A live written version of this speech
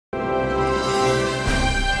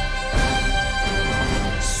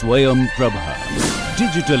Swayam Prabha.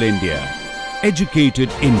 Digital India. Educated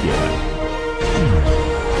India.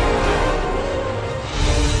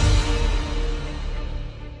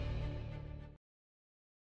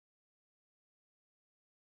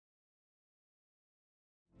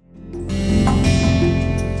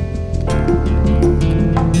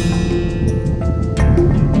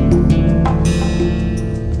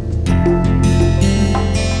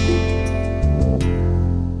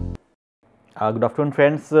 Good afternoon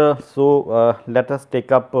friends. Let us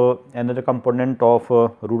take up another component of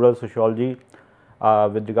rural sociology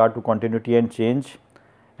with regard to continuity and change,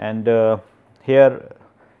 and here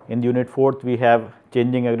in the unit 4th we have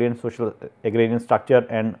changing agrarian structure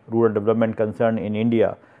and rural development concern in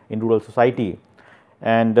India in rural society,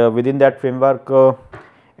 and within that framework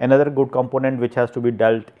another good component which has to be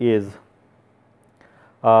dealt is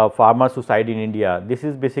farmer suicide in India. This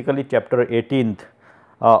is basically chapter 18th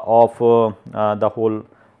of the whole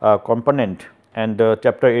component, and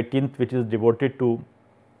chapter 18th which is devoted to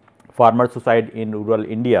farmer suicide in rural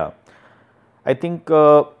India. I think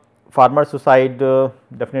farmer suicide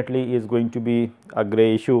definitely is going to be a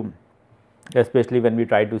grey issue, especially when we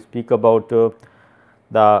try to speak about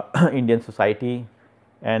the Indian society,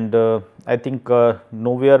 and I think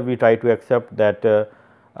nowhere we try to accept that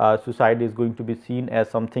suicide is going to be seen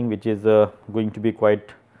as something which is going to be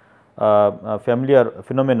quite familiar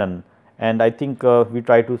phenomenon, and I think we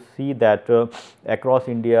try to see that across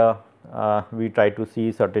India we try to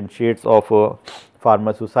see certain shades of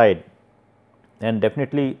farmer suicide, and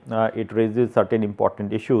definitely it raises certain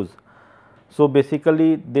important issues. So,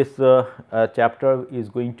 basically this chapter is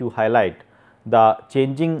going to highlight the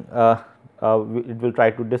changing it will try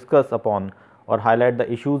to discuss upon or highlight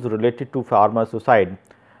the issues related to farmer suicide,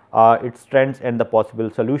 its trends and the possible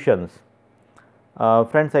solutions.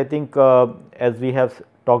 Friends, I think as we have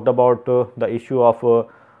talked about the issue of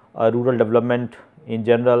rural development in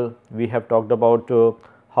general, we have talked about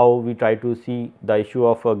how we try to see the issue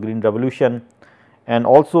of green revolution, and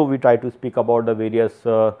also we try to speak about the various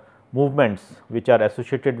movements which are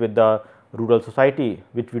associated with the rural society,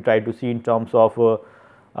 which we try to see in terms of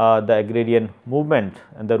the agrarian movement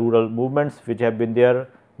and the rural movements which have been there.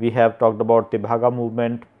 We have talked about Tibhaga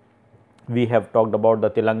movement, we have talked about the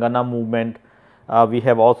Telangana movement. We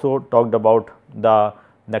have also talked about the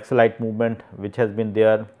Naxalite movement which has been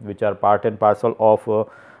there, which are part and parcel of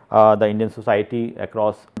the Indian society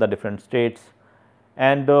across the different states,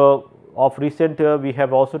 and of recent we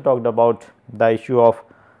have also talked about the issue of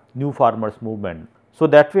new farmers movement. So,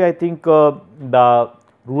 that way I think the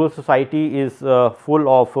rural society is full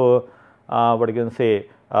of what you can say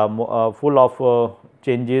full of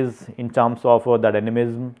changes in terms of the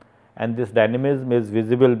dynamism, and this dynamism is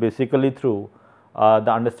visible basically through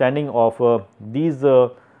the understanding of these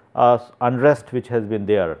unrest which has been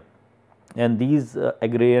there, and these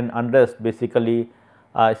agrarian unrest basically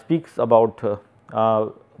speaks about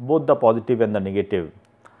both the positive and the negative.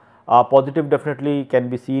 Positive definitely can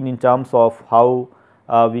be seen in terms of how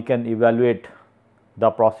we can evaluate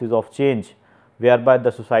the process of change, whereby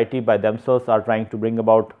the society by themselves are trying to bring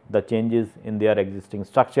about the changes in their existing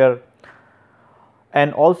structure.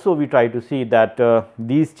 And also we try to see that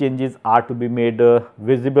these changes are to be made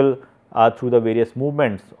visible through the various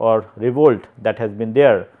movements or revolt that has been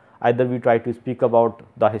there. Either we try to speak about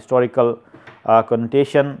the historical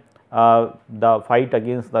connotation, the fight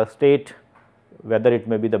against the state, whether it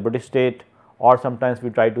may be the British state, or sometimes we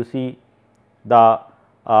try to see the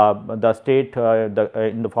state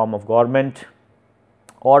in the form of government,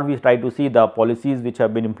 or we try to see the policies which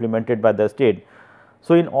have been implemented by the state.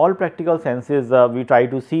 So, in all practical senses we try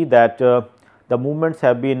to see that the movements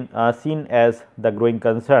have been seen as the growing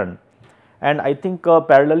concern, and I think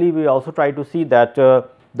parallelly we also try to see that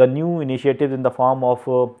the new initiatives in the form of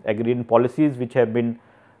agrarian policies which have been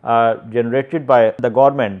generated by the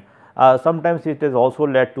government, sometimes it has also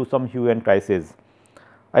led to some hue and crisis.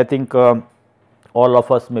 I think all of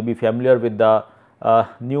us may be familiar with the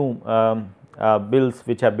new bills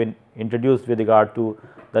which have been introduced with regard to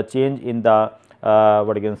the change in the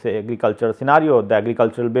what you can say agriculture scenario, the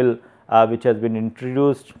agricultural bill which has been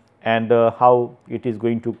introduced, and how it is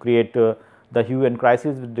going to create the hue and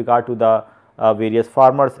crisis with regard to the various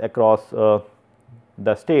farmers across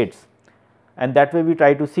the states. And that way we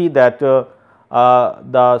try to see that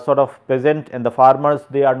the sort of peasant and the farmers,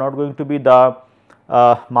 they are not going to be the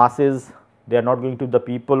masses, they are not going to be the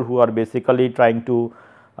people who are basically trying to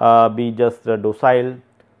be just docile.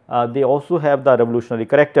 They also have the revolutionary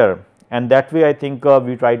character, and that way I think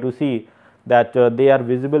we try to see that they are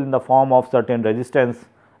visible in the form of certain resistance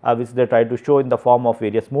which they try to show in the form of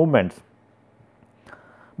various movements.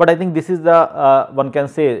 But I think this is the one can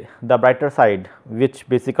say the brighter side, which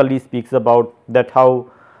basically speaks about that how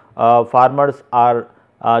farmers are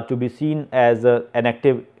to be seen as an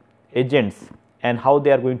active agents, and how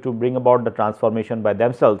they are going to bring about the transformation by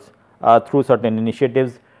themselves through certain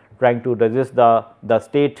initiatives trying to resist the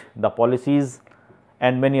state, the policies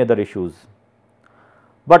and many other issues.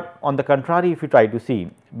 But on the contrary, if you try to see,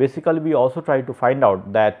 basically we also try to find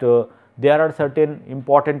out that there are certain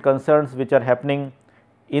important concerns which are happening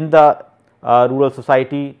in the rural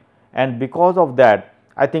society, and because of that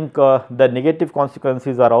I think the negative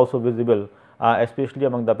consequences are also visible, especially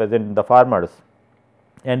among the peasant, the farmers.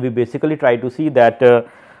 And we basically try to see that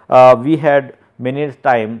we had many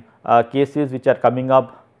time cases which are coming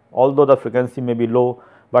up, although the frequency may be low,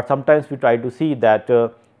 but sometimes we try to see that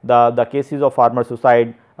the cases of farmer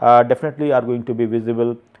suicide definitely are going to be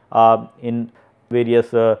visible in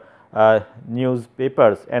various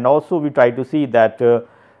newspapers. And also we try to see that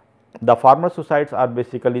the farmer suicides are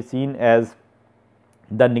basically seen as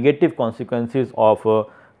the negative consequences of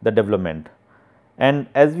the development. And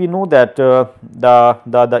as we know that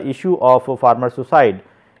the issue of farmer suicide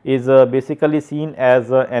is basically seen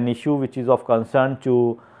as an issue which is of concern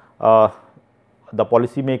to the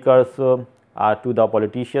policymakers, to the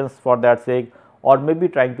politicians for that sake, or maybe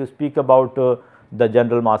trying to speak about the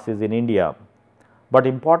general masses in India. But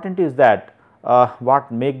important is that what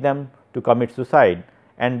make them to commit suicide,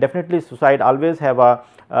 and definitely suicide always have a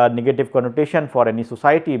negative connotation for any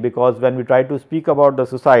society, because when we try to speak about the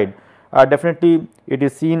suicide, definitely it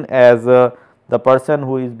is seen as the person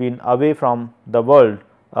who is been away from the world,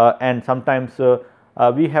 and sometimes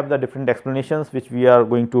we have the different explanations which we are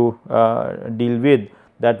going to deal with,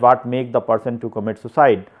 that what make the person to commit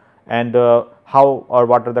suicide, and how or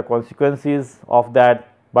what are the consequences of that.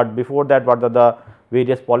 But before that, what are the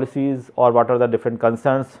various policies or what are the different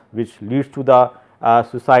concerns which leads to the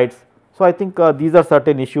suicides. So, I think these are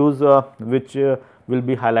certain issues which will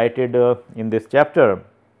be highlighted in this chapter,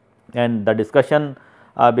 and the discussion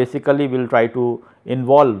basically will try to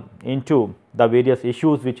involve into the various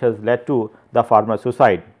issues which has led to the farmer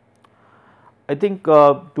suicide. I think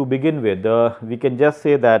to begin with, we can just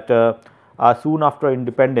say that soon after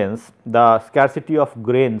independence, the scarcity of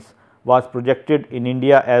grains was projected in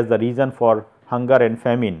India as the reason for hunger and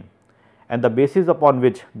famine, and the basis upon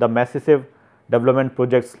which the massive development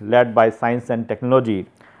projects led by science and technology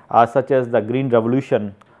such as the Green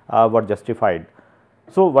Revolution were justified.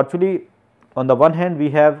 So, virtually on the one hand we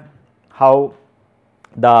have how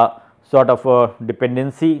the sort of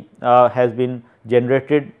dependency has been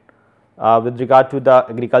generated with regard to the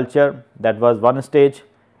agriculture, that was one stage,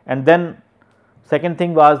 and then second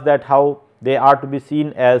thing was that how they are to be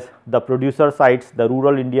seen as the producer sites, the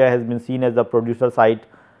rural India has been seen as the producer site.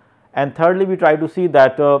 And thirdly, we try to see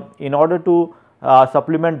that in order to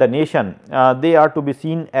supplement the nation, they are to be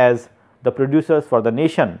seen as the producers for the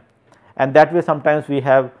nation, and that way sometimes we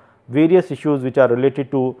have various issues which are related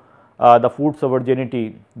to the food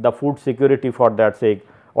sovereignty, the food security for that sake,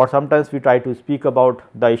 or sometimes we try to speak about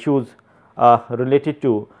the issues related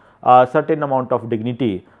to certain amount of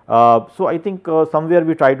dignity. So, I think somewhere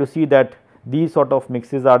we try to see that these sort of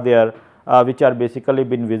mixes are there which are basically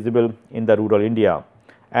been visible in the rural India.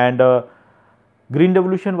 And Green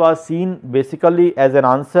Revolution was seen basically as an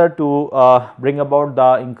answer to bring about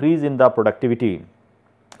the increase in the productivity,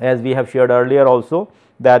 as we have shared earlier also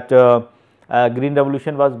that Green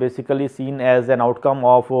Revolution was basically seen as an outcome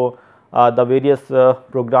of the various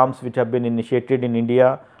programs which have been initiated in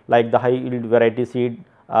India, like the high yield variety seed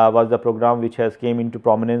was the program which has came into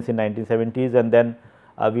prominence in 1970s, and then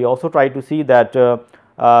we also try to see that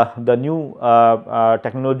the new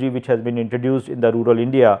technology which has been introduced in the rural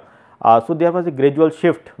India. So, there was a gradual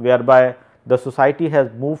shift whereby the society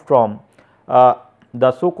has moved from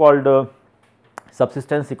the so called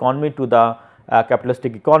subsistence economy to the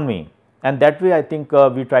capitalistic economy, and that way I think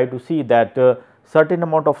we try to see that certain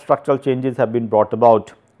amount of structural changes have been brought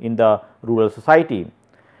about in the rural society,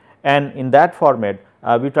 and in that format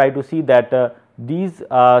we try to see that these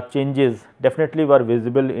changes definitely were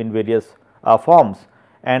visible in various forms.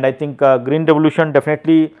 And I think Green Revolution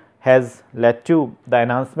definitely has led to the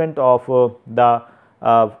enhancement of the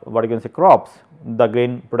what you can say crops, the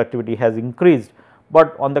grain productivity has increased,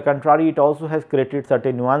 but on the contrary it also has created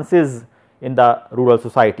certain nuances in the rural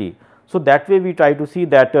society. So, that way we try to see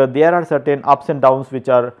that there are certain ups and downs which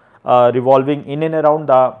are revolving in and around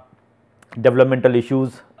the developmental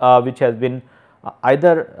issues which has been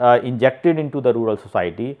either injected into the rural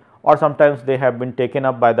society, or sometimes they have been taken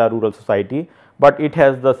up by the rural society, but it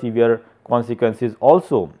has the severe consequences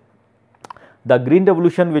also. The Green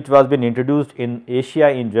Revolution which was been introduced in Asia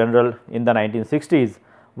in general in the 1960s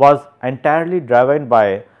was entirely driven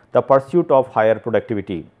by the pursuit of higher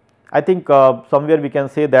productivity. I think somewhere we can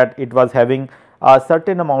say that it was having a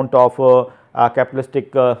certain amount of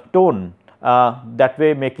capitalistic tone, that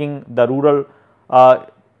way making the rural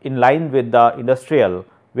in line with the industrial,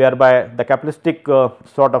 whereby the capitalistic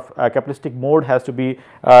sort of capitalistic mode has to be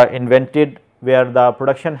invented, where the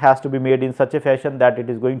production has to be made in such a fashion that it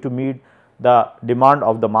is going to meet the demand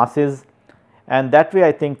of the masses, and that way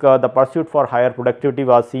I think the pursuit for higher productivity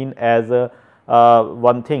was seen as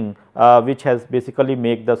one thing which has basically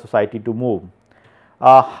make the society to move.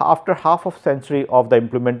 After half of century of the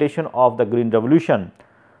implementation of the green revolution,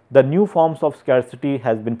 the new forms of scarcity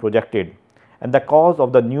has been projected, and the cause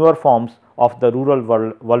of the newer forms of the rural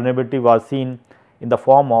vulnerability was seen in the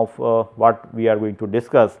form of what we are going to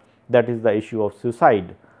discuss, that is the issue of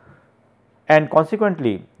suicide. And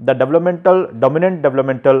consequently, the dominant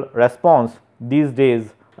developmental response these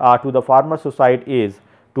days to the farmer suicide is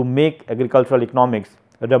to make agricultural economics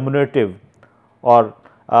remunerative, or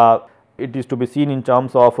it is to be seen in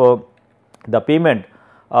terms of the payment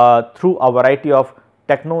through a variety of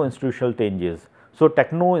techno institutional changes. So,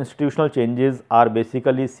 techno institutional changes are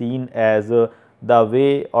basically seen as the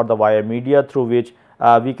way or the via media through which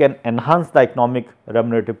we can enhance the economic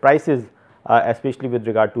remunerative prices, especially with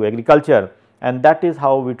regard to agriculture, and that is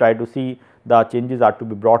how we try to see the changes are to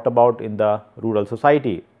be brought about in the rural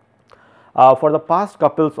society. For the past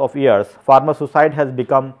couples of years, farmer suicide has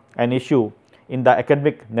become an issue in the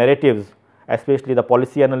academic narratives, especially the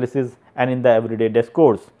policy analysis and in the everyday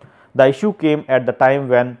discourse. The issue came at the time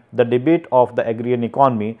when the debate of the agrarian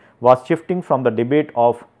economy was shifting from the debate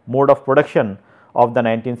of mode of production of the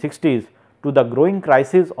 1960s to the growing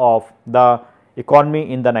crisis of the economy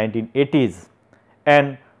in the 1980s,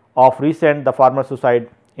 and of recent the farmer suicide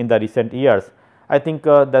in the recent years. I think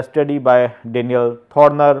the study by Daniel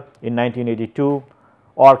Thorner in 1982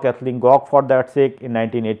 or Kathleen Gauck for that sake in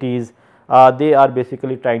 1980s, they are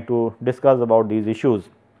basically trying to discuss about these issues.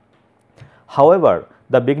 However,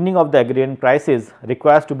 the beginning of the agrarian crisis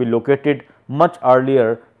requires to be located much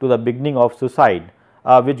earlier to the beginning of suicide,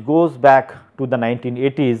 which goes back to the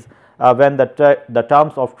 1980s when the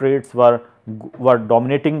terms of trades were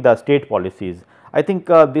dominating the state policies. I think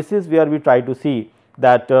this is where we try to see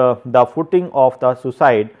that the footing of the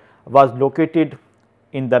suicide was located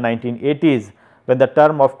in the 1980s when the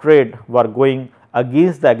term of trade were going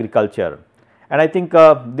against the agriculture. And I think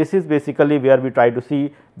this is basically where we try to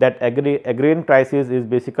see that agrarian crisis is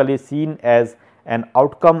basically seen as an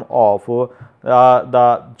outcome of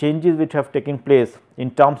the changes which have taken place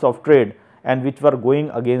in terms of trade and which were going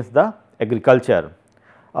against the agriculture.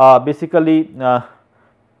 Basically,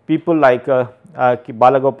 people like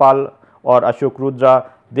Balagopal or Ashok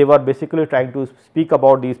Rudra, they were basically trying to speak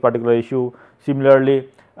about these particular issue. Similarly,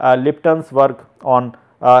 Lipton's work on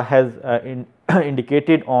has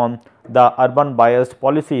indicated on the urban biased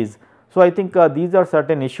policies. So, I think these are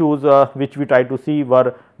certain issues which we try to see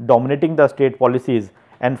were dominating the state policies,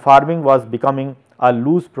 and farming was becoming a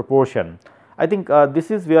loose proportion. I think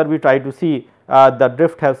this is where we try to see the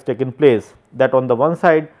drift has taken place, that on the one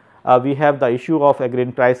side we have the issue of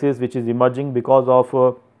agrarian crisis which is emerging because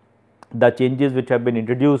of the changes which have been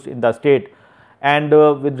introduced in the state, and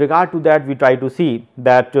with regard to that we try to see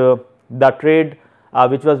that the trade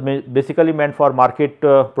which was basically meant for market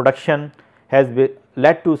production has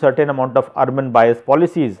led to certain amount of urban bias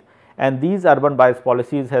policies, and these urban bias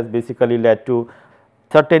policies has basically led to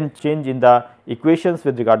certain change in the equations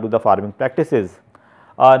with regard to the farming practices.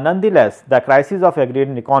 Nonetheless, the crisis of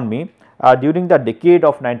agrarian economy during the decade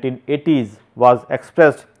of 1980s was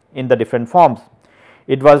expressed in the different forms.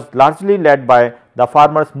 It was largely led by the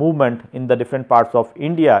farmers movement in the different parts of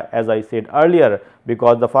India, as I said earlier,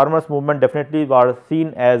 because the farmers movement definitely were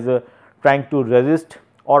seen as trying to resist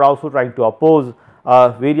or also trying to oppose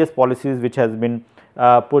various policies which has been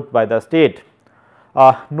put by the state.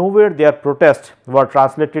 Nowhere their protests were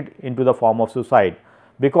translated into the form of suicide,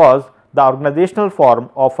 because the organizational form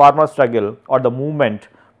of farmer struggle or the movement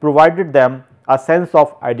provided them a sense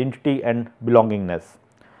of identity and belongingness.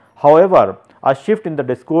 However, a shift in the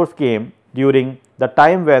discourse came during the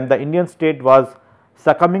time when the Indian state was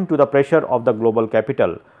succumbing to the pressure of the global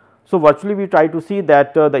capital. So, virtually we try to see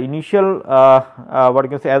that the initial what you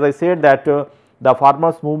can say, as I said, that the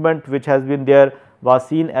farmers movement which has been there was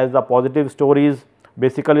seen as the positive stories.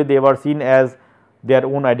 Basically, they were seen as their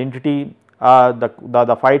own identity,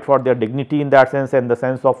 the fight for their dignity in that sense, and the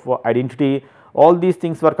sense of identity. All these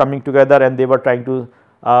things were coming together and they were trying to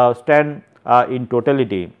stand in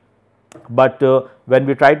totality. But when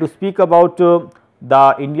we try to speak about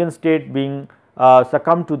the Indian state being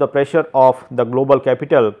succumb to the pressure of the global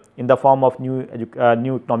capital in the form of new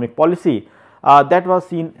economic policy, that was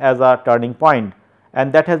seen as a turning point,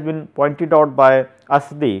 and that has been pointed out by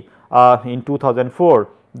Asdi in 2004,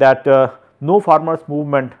 that no farmers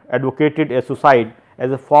movement advocated a suicide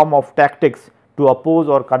as a form of tactics to oppose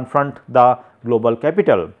or confront the global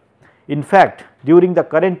capital. In fact, during the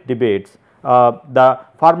current debates, the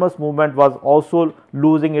farmers movement was also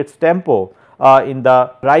losing its tempo in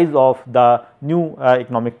the rise of the new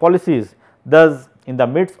economic policies. Thus, in the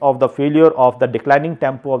midst of the failure of the declining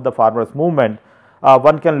tempo of the farmers movement,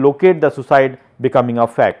 one can locate the suicide becoming a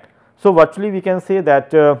fact. So, virtually we can say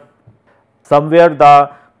that somewhere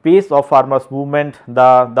the pace of farmers movement,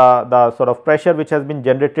 the sort of pressure which has been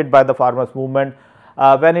generated by the farmers movement,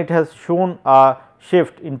 when it has shown a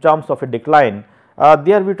shift in terms of a decline,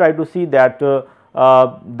 there we try to see that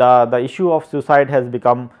the issue of suicide has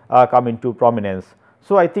come into prominence.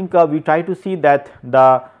 So, I think we try to see that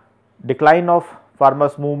the decline of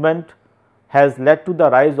farmers movement has led to the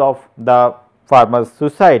rise of the farmers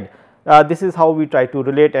suicide. This is how we try to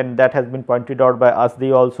relate, and that has been pointed out by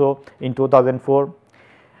Asdi also in 2004.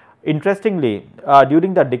 Interestingly,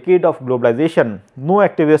 during the decade of globalization, no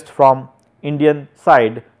activist from Indian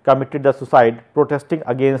side committed the suicide protesting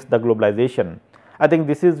against the globalization. I think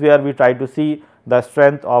this is where we try to see the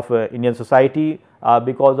strength of Indian society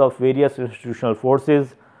because of various institutional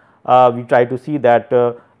forces. We try to see that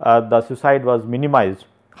the suicide was minimized.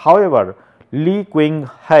 However, Lee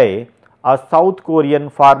Kwing-hae, a South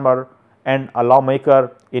Korean farmer and a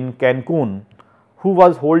lawmaker in Cancun, who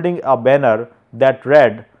was holding a banner that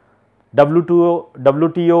read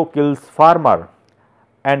WTO kills farmer,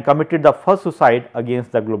 and committed the first suicide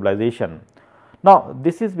against the globalization. Now,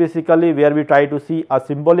 this is basically where we try to see a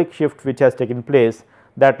symbolic shift which has taken place,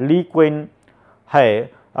 that Lee Kwing-hae,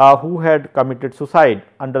 who had committed suicide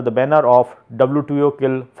under the banner of WTO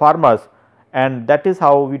kill farmers, and that is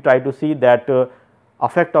how we try to see that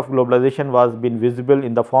effect of globalization was been visible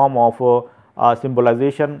in the form of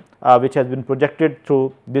symbolization which has been projected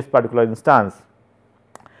through this particular instance.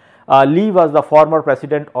 Lee was the former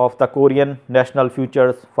president of the Korean National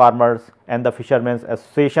Futures Farmers and the Fishermen's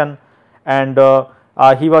Association, and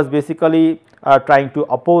he was basically trying to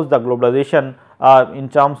oppose the globalization in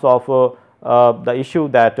terms of the issue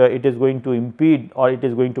that it is going to impede or it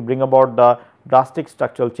is going to bring about the drastic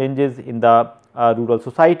structural changes in the rural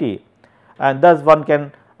society. And thus one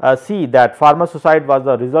can see that farmer suicide was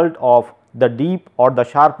the result of the deep or the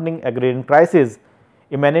sharpening agrarian crisis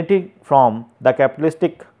emanating from the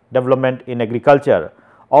capitalistic development in agriculture.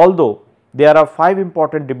 Although there are 5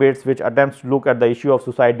 important debates which attempts to look at the issue of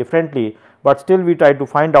suicide differently, but still we try to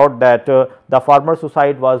find out that the farmer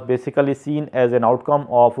suicide was basically seen as an outcome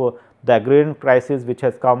of the agrarian crisis which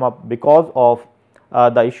has come up because of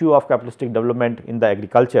the issue of capitalistic development in the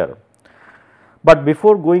agriculture. But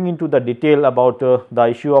before going into the detail about the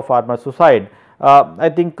issue of farmer suicide, I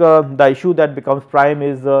think the issue that becomes prime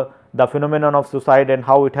is the phenomenon of suicide and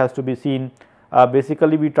how it has to be seen.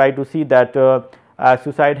 Basically, we try to see that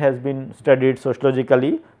suicide has been studied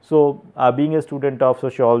sociologically. So, being a student of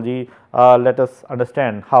sociology, let us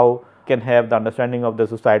understand how we can have the understanding of the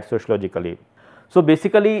suicide sociologically. So,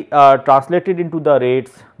 basically translated into the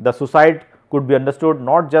rates, the suicide could be understood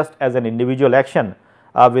not just as an individual action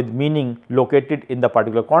with meaning located in the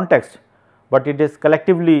particular context, but it is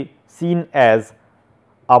collectively seen as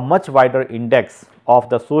a much wider index of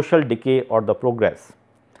the social decay or the progress.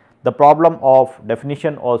 The problem of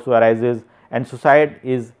definition also arises, and suicide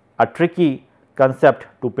is a tricky concept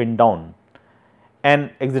to pin down.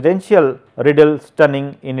 An existential riddle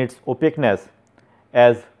stunning in its opaqueness,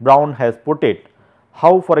 as Brown has put it.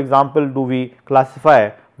 How, for example, do we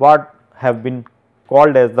classify what have been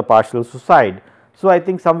called as the partial suicide? So, I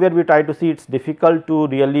think somewhere we try to see it is difficult to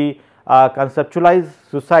really conceptualize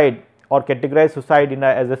suicide or categorize suicide in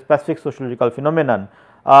as a specific sociological phenomenon,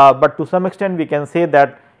 but to some extent we can say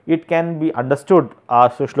that it can be understood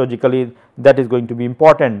sociologically. That is going to be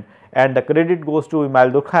important, and the credit goes to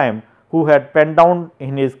Emile Durkheim, who had penned down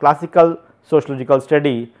in his classical sociological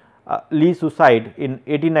study Lee's Suicide in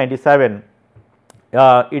 1897.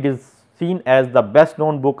 It is seen as the best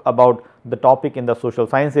known book about the topic in the social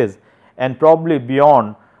sciences, and probably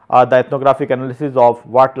beyond the ethnographic analysis of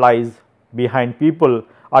what lies behind people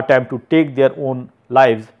attempt to take their own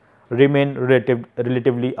lives remain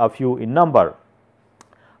relatively a few in number.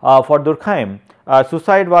 For Durkheim,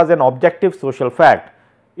 suicide was an objective social fact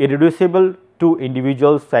irreducible to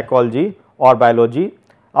individual psychology or biology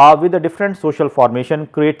with a different social formation,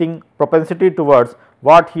 creating propensity towards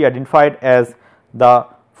what he identified as the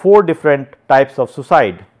 4 different types of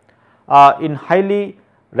suicide. In highly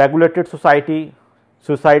regulated society,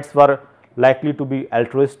 suicides were likely to be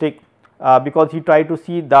altruistic, because he tried to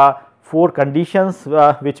see the 4 conditions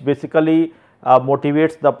which basically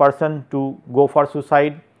motivates the person to go for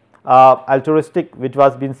suicide. Altruistic, which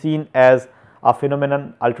was been seen as a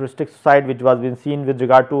phenomenon, altruistic suicide which was been seen with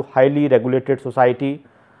regard to highly regulated society,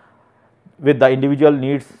 with the individual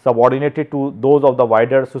needs subordinated to those of the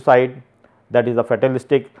wider society, that is a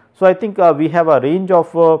fatalistic. So, I think we have a range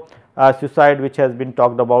of suicide which has been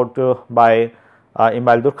talked about by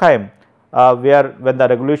Emile Durkheim, where when the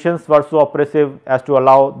regulations were so oppressive as to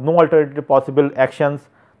allow no alternative possible actions,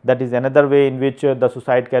 that is another way in which the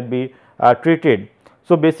suicide can be treated.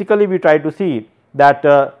 So, basically we try to see that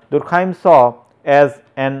Durkheim saw as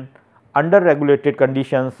an under regulated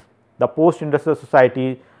conditions the post industrial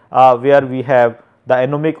society where we have the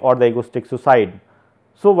anomic or the egoistic suicide.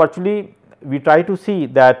 So, virtually we try to see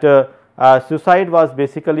that suicide was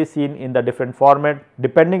basically seen in the different format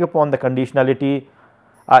depending upon the conditionality.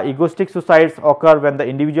 Egoistic suicides occur when the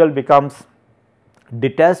individual becomes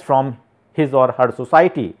detached from his or her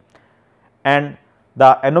society, and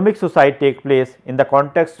the anomic suicide take place in the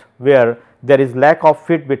context where there is lack of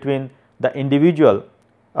fit between the individual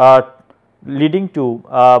leading to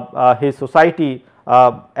his society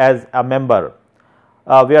as a member,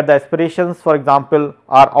 where the aspirations, for example,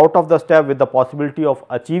 are out of the step with the possibility of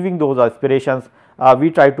achieving those aspirations. We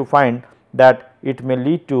try to find that it may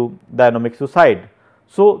lead to the anomic suicide.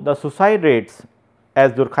 So, the suicide rates,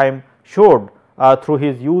 as Durkheim showed through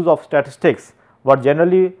his use of statistics, were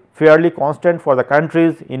generally fairly constant for the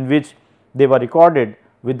countries in which they were recorded,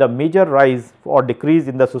 with the major rise or decrease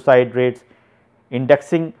in the suicide rates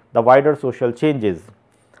indexing the wider social changes.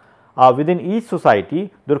 Within each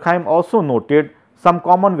society, Durkheim also noted some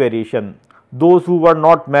common variation. Those who were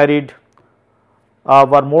not married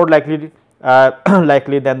were more likely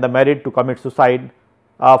than the married to commit suicide,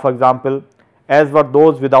 for example, as were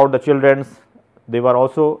those without the children. They were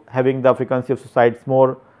also having the frequency of suicides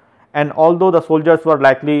more, and although the soldiers were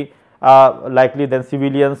likely than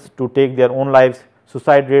civilians to take their own lives,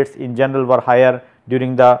 suicide rates in general were higher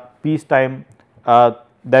during the peacetime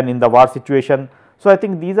than in the war situation. So, I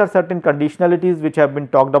think these are certain conditionalities which have been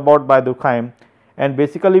talked about by Durkheim, and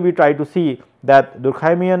basically we try to see that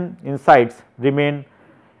Durkheimian insights remain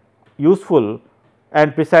useful,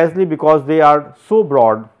 and precisely because they are so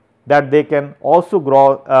broad that they can also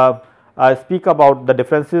speak about the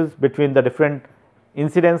differences between the different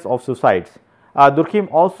incidents of suicides. Durkheim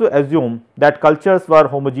also assumed that cultures were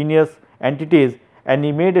homogeneous entities, and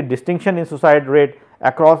he made a distinction in suicide rate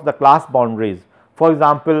across the class boundaries, for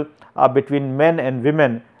example, between men and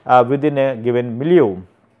women within a given milieu.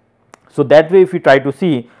 So, that way if we try to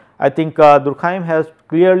see, I think Durkheim has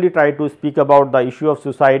clearly tried to speak about the issue of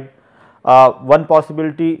suicide. One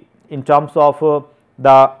possibility in terms of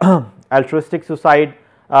the altruistic suicide,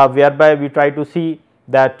 whereby we try to see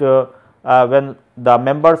that when the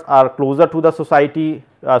members are closer to the society,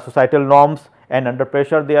 societal norms, and under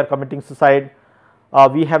pressure they are committing suicide.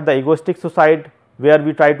 We have the egoistic suicide, where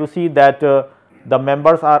we try to see that the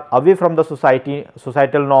members are away from the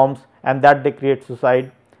societal norms, and that they create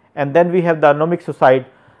suicide. And then we have the anomic suicide,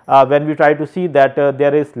 when we try to see that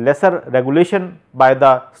there is lesser regulation by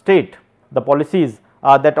the state, the policies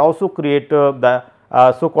that also create the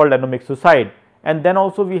so called anomic suicide. And then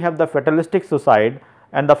also we have the fatalistic suicide,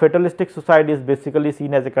 and the fatalistic suicide is basically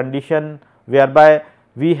seen as a condition whereby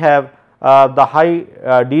we have the high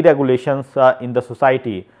deregulations in the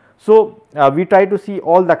society. So, we try to see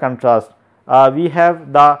all the contrast. We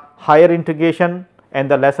have the higher integration and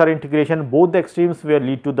the lesser integration, both the extremes will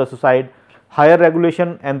lead to the suicide. Higher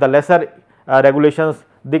regulation and the lesser regulations,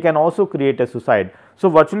 they can also create a suicide. So,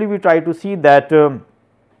 virtually we try to see that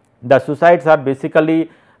the suicides are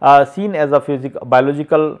basically seen as a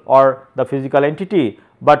biological or the physical entity,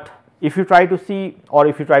 but if you try to see or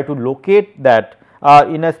if you try to locate that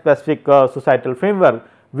in a specific societal framework,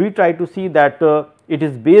 we try to see that it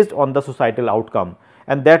is based on the societal outcome.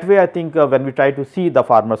 And that way I think when we try to see the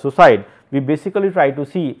farmer suicide, we basically try to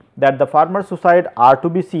see that the farmer suicide are to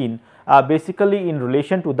be seen basically in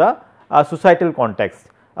relation to the societal context.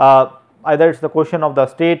 Either it is the question of the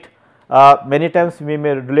state, many times we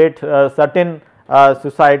may relate certain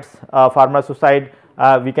suicides, farmer suicide,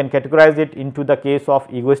 we can categorize it into the case of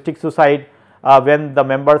egoistic suicide, when the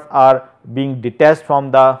members are being detached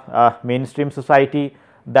from the mainstream society.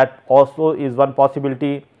 That also is one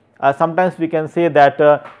possibility. Sometimes we can say that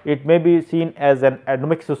it may be seen as an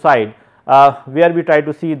anomic suicide, where we try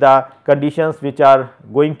to see the conditions which are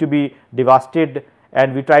going to be devastated,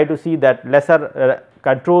 and we try to see that lesser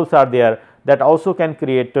controls are there that also can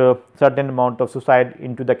create certain amount of suicide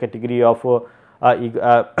into the category of what you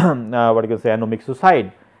can say, anomic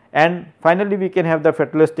suicide. And finally, we can have the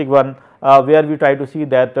fatalistic one, where we try to see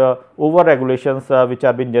that over regulations which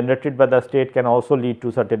are being generated by the state can also lead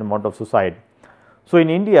to certain amount of suicide. So, in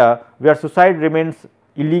India, where suicide remains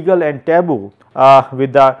illegal and taboo,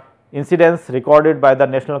 with the incidents recorded by the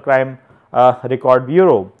National Crime Record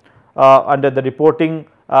Bureau under the reporting,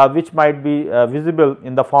 which might be visible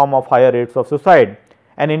in the form of higher rates of suicide.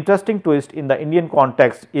 An interesting twist in the Indian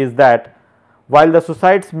context is that while the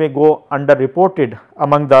suicides may go underreported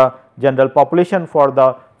among the general population for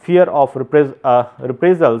the fear of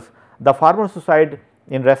reprisals, the farmer suicide,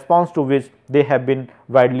 in response to which they have been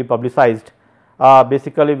widely publicized,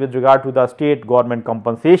 basically with regard to the state government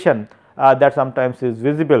compensation that sometimes is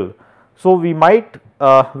visible. So, we might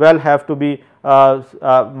well have to be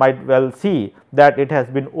might well see that it has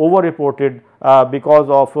been over reported because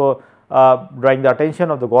of drawing the attention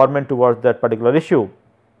of the government towards that particular issue.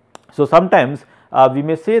 So, sometimes we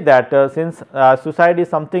may say that since suicide is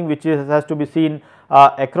something which has to be seen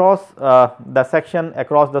across the section,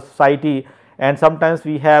 across the society, and sometimes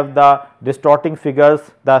we have the distorting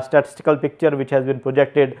figures, the statistical picture which has been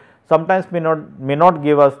projected sometimes may not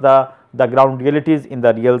give us the ground realities in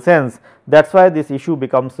the real sense. That is why this issue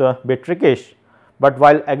becomes a bit trickish. But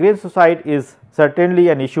while agrarian suicide is certainly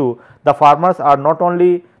an issue, the farmers are not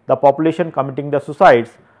only the population committing the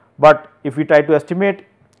suicides, but if we try to estimate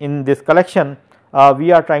in this collection,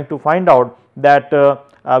 we are trying to find out that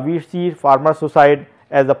we see farmer suicide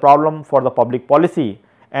as a problem for the public policy,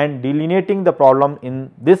 and delineating the problem in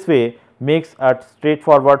this way makes it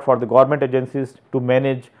straightforward for the government agencies to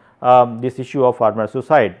manage this issue of farmer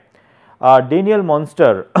suicide. Daniel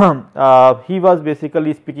Monster, he was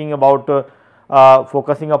basically speaking about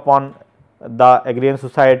focusing upon the agrarian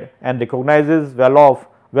suicide and recognizes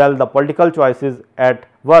well the political choices at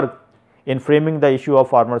work in framing the issue of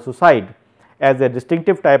farmer suicide as a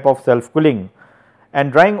distinctive type of self-killing.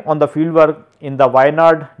 And drawing on the fieldwork in the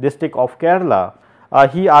Wayanad district of Kerala,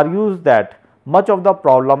 he argues that much of the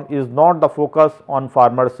problem is not the focus on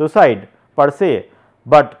farmer suicide per se,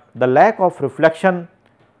 but the lack of reflection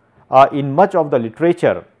in much of the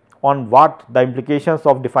literature on what the implications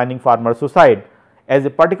of defining farmer suicide as a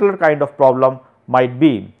particular kind of problem might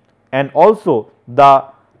be, and also the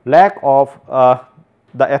lack of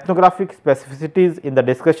the ethnographic specificities in the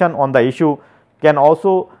discussion on the issue can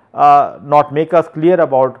also not make us clear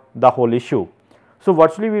about the whole issue. So,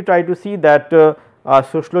 virtually we try to see that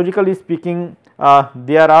sociologically speaking,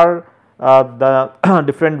 there are the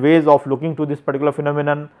different ways of looking to this particular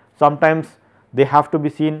phenomenon. Sometimes they have to be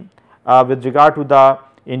seen with regard to the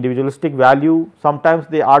individualistic value, sometimes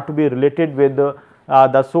they are to be related with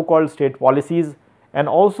the so called state policies, and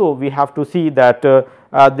also we have to see that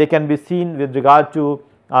they can be seen with regard to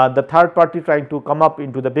the third party trying to come up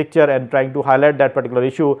into the picture and trying to highlight that particular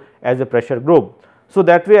issue as a pressure group. So,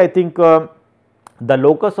 that way I think the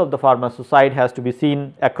locus of the farmer suicide has to be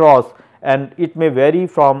seen across, and it may vary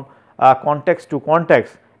from context to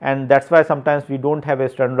context, and that is why sometimes we do not have a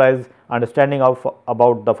standardized understanding of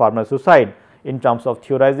about the farmer suicide in terms of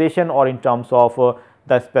theorization or in terms of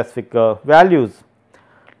the specific values.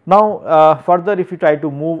 Now, further if we try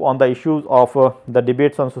to move on the issues of the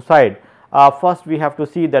debates on suicide, first we have to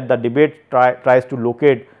see that the debate tries to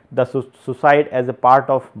locate the suicide as a part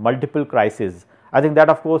of multiple crises. I think that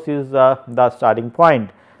of course is the starting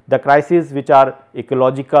point. The crises which are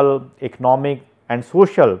ecological, economic and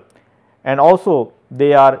social, and also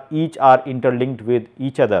they are each are interlinked with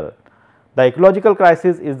each other. The ecological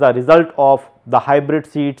crisis is the result of the hybrid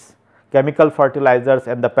seeds, chemical fertilizers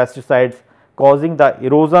and the pesticides causing the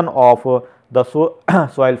erosion of the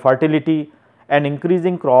soil fertility, and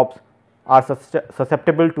increasing crops are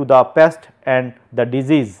susceptible to the pest and the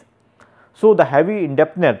disease. So, the heavy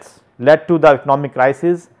indebtedness led to the economic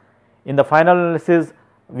crisis. In the final analysis,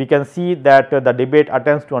 we can see that the debate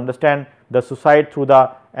attempts to understand the suicide through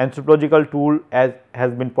the anthropological tool, as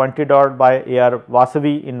has been pointed out by A.R.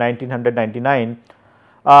 Vasavi in 1999.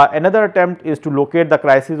 Another attempt is to locate the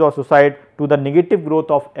crisis of suicide to the negative growth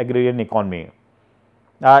of agrarian economy.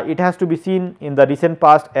 It has to be seen in the recent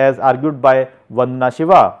past as argued by Vandana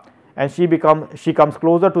Shiva, and she comes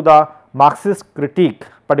closer to the Marxist critique,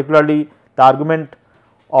 particularly the argument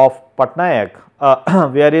of Patnaik,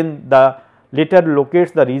 wherein the latter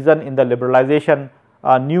locates the reason in the liberalization,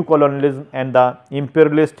 new colonialism and the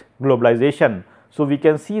imperialist globalization. So, we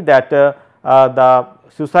can see that the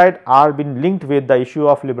suicide are being linked with the issue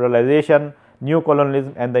of liberalization, new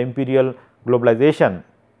colonialism and the imperial globalization.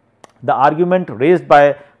 The argument raised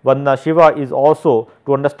by Vandana Shiva is also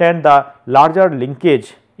to understand the larger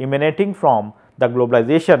linkage emanating from the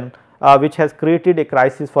globalization which has created a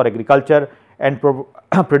crisis for agriculture, and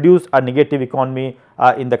produce a negative economy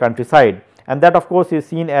in the countryside. And that of course is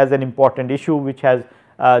seen as an important issue which has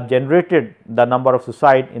generated the number of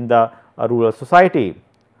suicide in the rural society.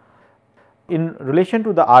 In relation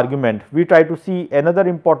to the argument, we try to see another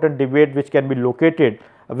important debate which can be located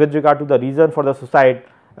with regard to the reason for the suicide,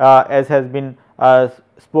 as has been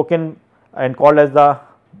spoken and called as the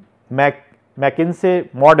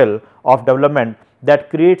McKinsey model of development, that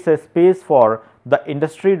creates a space for the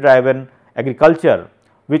industry driven agriculture,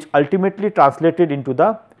 which ultimately translated into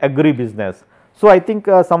the agribusiness. So, I think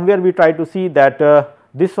somewhere we try to see that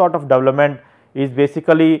this sort of development is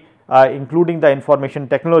basically including the information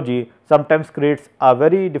technology sometimes creates a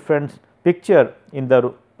very different picture in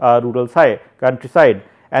the rural countryside,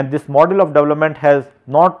 and this model of development has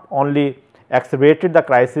not only accelerated the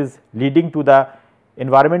crisis leading to the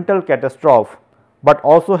environmental catastrophe, but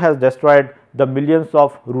also has destroyed the millions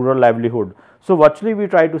of rural livelihood. So, virtually we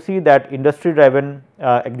try to see that industry driven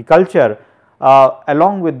agriculture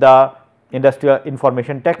along with the industrial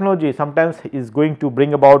information technology sometimes is going to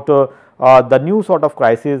bring about the new sort of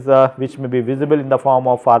crisis which may be visible in the form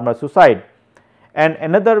of farmer suicide. And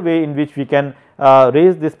another way in which we can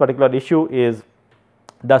raise this particular issue is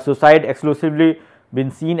the suicide exclusively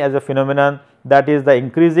been seen as a phenomenon, that is the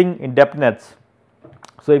increasing indebtedness.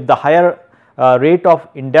 So, if the higher rate of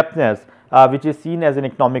indebtedness which is seen as an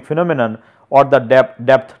economic phenomenon or the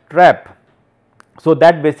debt trap, so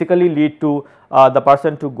that basically lead to the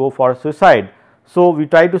person to go for suicide. So, we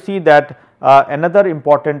try to see that another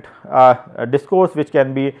important discourse which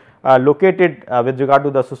can be located with regard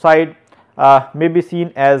to the suicide may be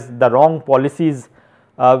seen as the wrong policies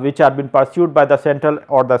which are been pursued by the central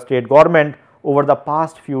or the state government over the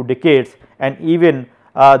past few decades, and even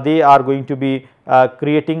they are going to be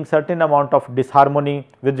creating certain amount of disharmony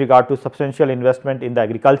with regard to substantial investment in the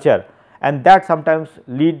agriculture, and that sometimes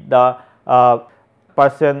lead the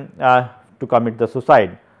person to commit the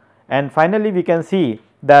suicide. And finally, we can see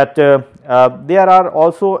that there are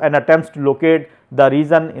also an attempts to locate the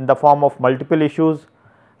reason in the form of multiple issues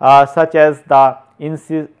such as the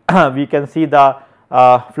we can see the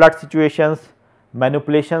flood situations,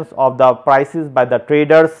 manipulations of the prices by the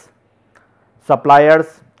traders,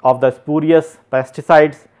 suppliers of the spurious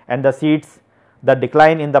pesticides and the seeds, the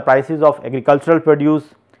decline in the prices of agricultural produce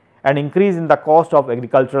and increase in the cost of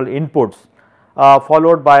agricultural inputs,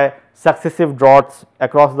 followed by successive droughts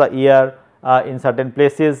across the year in certain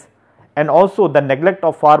places, and also the neglect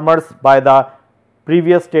of farmers by the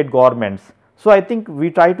previous state governments. So, I think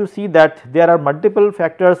we try to see that there are multiple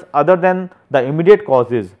factors other than the immediate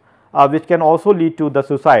causes which can also lead to the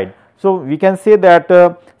suicide. So, we can say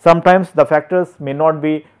that sometimes the factors may not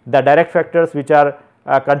be the direct factors which are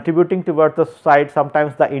contributing towards the suicide,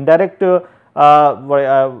 sometimes the indirect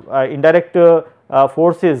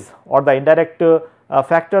forces or the indirect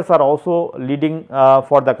factors are also leading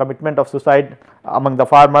for the commitment of suicide among the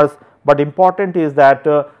farmers, but important is that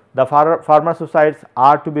the farmer suicides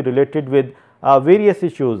are to be related with various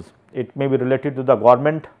issues. It may be related to the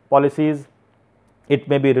government policies, it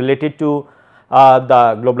may be related to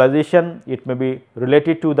the globalization, it may be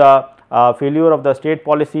related to the failure of the state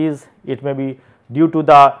policies, it may be due to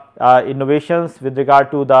the innovations with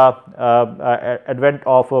regard to the advent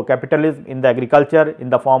of capitalism in the agriculture in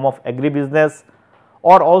the form of agribusiness,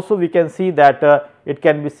 or also we can see that it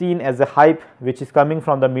can be seen as a hype which is coming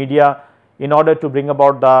from the media in order to bring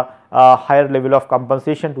about the higher level of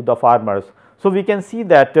compensation to the farmers. So, we can see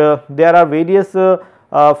that there are various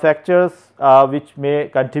factors which may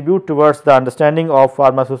contribute towards the understanding of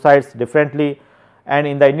farmer suicides differently, and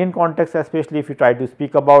in the Indian context, especially if you try to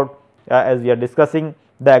speak about as we are discussing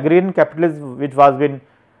the agrarian capitalism which was been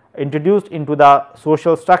introduced into the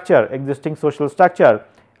social structure, existing social structure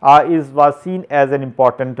was seen as an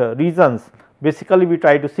important reasons. Basically, we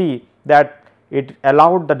try to see that it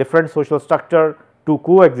allowed the different social structure to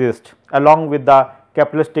coexist along with the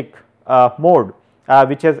capitalistic mode,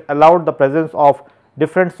 which has allowed the presence of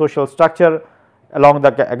different social structure along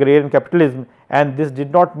the agrarian capitalism, and this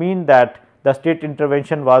did not mean that the state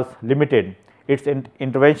intervention was limited. Its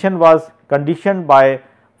intervention was conditioned by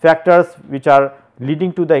factors which are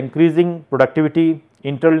leading to the increasing productivity,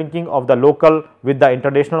 interlinking of the local with the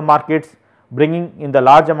international markets, bringing in the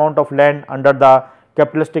large amount of land under the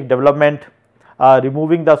capitalistic development,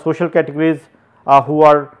 removing the social categories who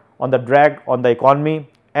are on the drag on the economy,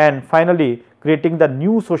 and finally creating the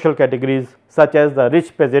new social categories such as the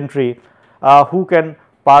rich peasantry who can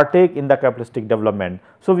partake in the capitalistic development.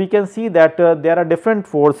 So, we can see that there are different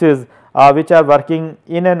forces which are working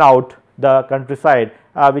in and out the countryside,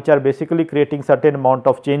 which are basically creating certain amount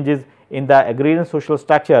of changes in the agrarian social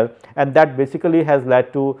structure, and that basically has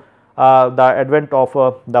led to the advent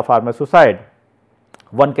of the farmer suicide.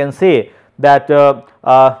 One can say that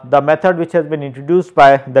the method which has been introduced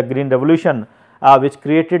by the green revolution, which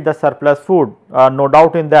created the surplus food, no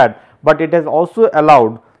doubt in that, but it has also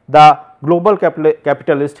allowed the global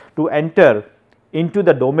capitalist to enter into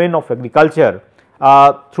the domain of agriculture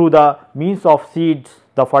through the means of seeds,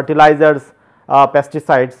 the fertilizers,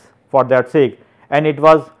 pesticides for that sake, and it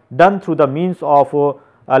was done through the means of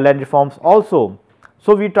land reforms also.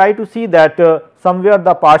 So, we try to see that somewhere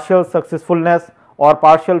the partial successfulness or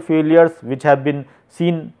partial failures which have been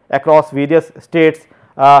seen across various states,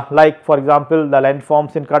 like for example, the land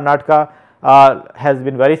reforms in Karnataka has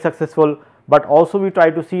been very successful, but also we try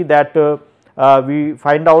to see that we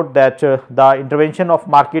find out that the intervention of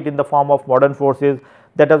market in the form of modern forces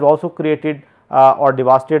that has also created or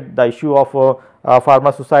devastated the issue of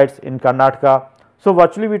farmer suicides in Karnataka. So,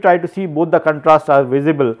 virtually we try to see both the contrasts are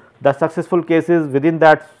visible, the successful cases within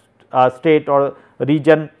that state or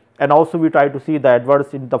region, and also we try to see the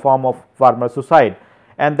adverse in the form of farmer suicide,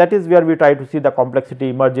 and that is where we try to see the complexity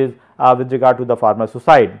emerges with regard to the farmer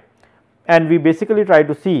suicide. And we basically try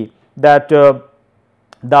to see that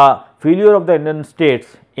the failure of the Indian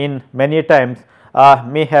states in many times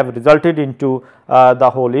may have resulted into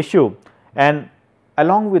the whole issue. And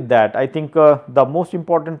along with that, I think the most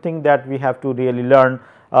important thing that we have to really learn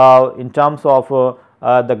in terms of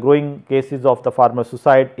the growing cases of the farmer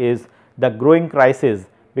suicide is the growing crisis,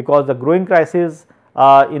 because the growing crisis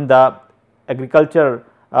in the agriculture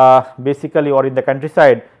basically, or in the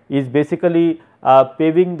countryside, is basically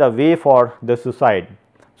paving the way for the suicide.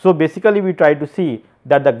 So, basically we try to see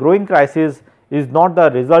that the growing crisis is not the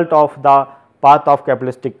result of the path of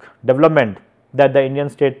capitalistic development that the Indian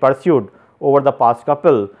state pursued over the past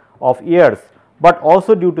couple of years, but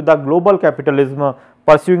also due to the global capitalism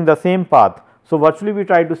pursuing the same path. So, virtually we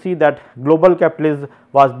try to see that global capitalism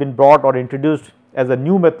was been brought or introduced as a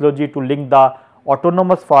new methodology to link the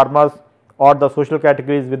autonomous farmers or the social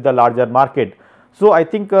categories with the larger market. So, I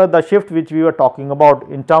think the shift which we were talking about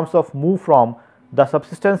in terms of move from the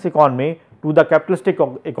subsistence economy to the capitalistic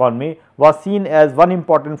economy was seen as one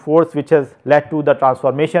important force which has led to the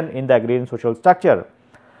transformation in the agrarian social structure.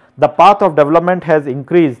 The path of development has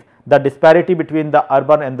increased the disparity between the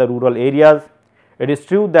urban and the rural areas. It is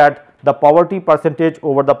true that the poverty percentage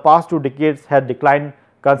over the past 2 decades has declined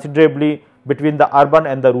considerably between the urban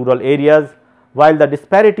and the rural areas, while the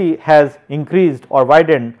disparity has increased or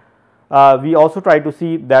widened. We also try to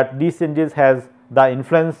see that these changes has the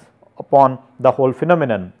influence upon the whole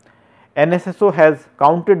phenomenon. NSSO has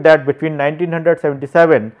counted that between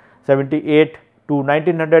 1977-78 to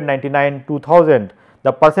 1999-2000,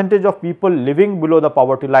 the percentage of people living below the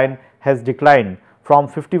poverty line has declined from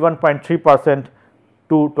 51.3%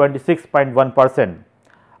 to 26.1%,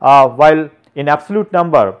 while in absolute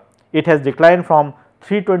number it has declined from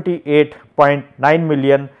 328.9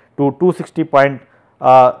 million to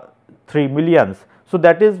 260.3 millions. So,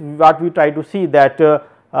 that is what we try to see, that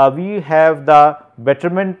we have the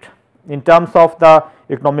betterment in terms of the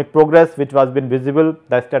economic progress which was been visible.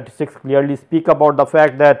 The statistics clearly speak about the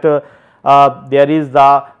fact that there is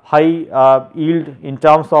the high yield in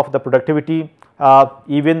terms of the productivity.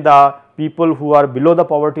 Even the people who are below the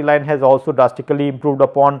poverty line has also drastically improved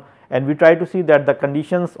upon, and we try to see that the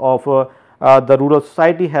conditions of the rural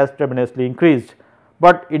society has tremendously increased.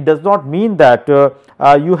 But it does not mean that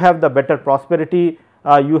you have the better prosperity,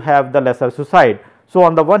 you have the lesser suicide. So,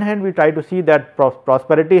 on the one hand we try to see that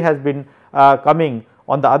prosperity has been coming,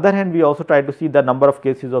 on the other hand we also try to see the number of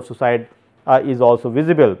cases of suicide is also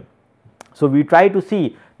visible. So, we try to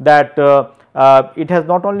see that it has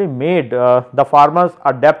not only made the farmers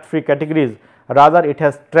a debt free categories, rather it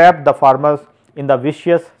has trapped the farmers in the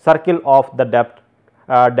vicious circle of the debt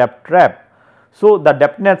trap. So, the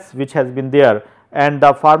debt nets which has been there, and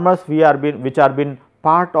the farmers which are been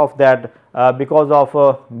part of that because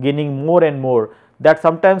of gaining more and more, that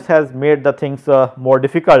sometimes has made the things more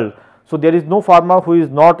difficult. So, there is no farmer who is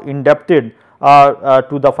not indebted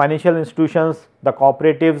to the financial institutions, the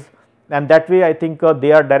cooperatives, and that way I think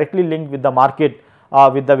they are directly linked with the market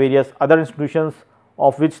with the various other institutions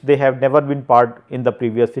of which they have never been part in the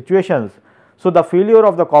previous situations. So, the failure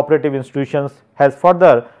of the cooperative institutions has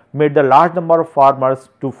further made the large number of farmers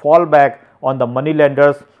to fall back on the money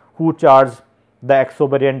lenders who charge the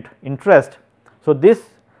exorbitant interest. So, this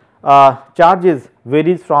charges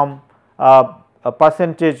varies from a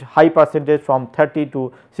percentage, high percentage from 30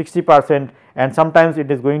 to 60%, and sometimes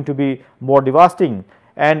it is going to be more devastating.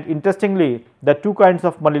 And interestingly, the two kinds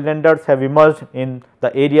of money lenders have emerged in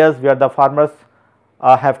the areas where the farmers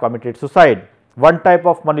have committed suicide. One type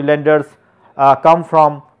of money lenders come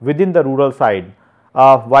from within the rural side,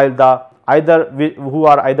 while who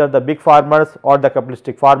are either the big farmers or the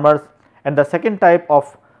capitalistic farmers, and the second type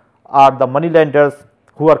of are the money lenders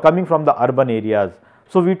who are coming from the urban areas.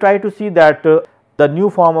 So, we try to see that the new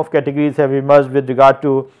form of categories have emerged with regard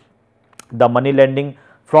to the money lending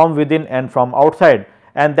from within and from outside,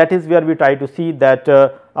 and that is where we try to see that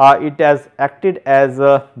it has acted as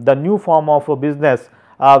the new form of a business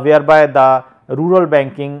whereby the rural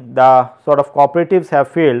banking, the sort of cooperatives have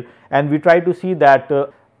failed, and we try to see that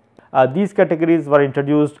these categories were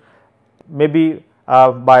introduced maybe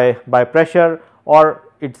by pressure, or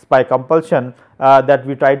it is by compulsion, that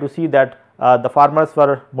we try to see that the farmers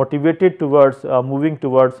were motivated towards moving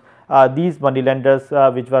towards these money lenders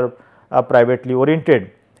which were privately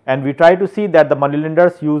oriented. And we try to see that the money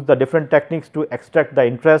lenders use the different techniques to extract the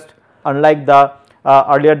interest. Unlike the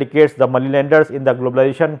earlier decades, the money lenders in the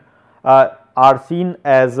globalization are seen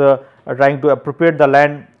as trying to appropriate the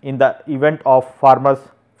land in the event of farmers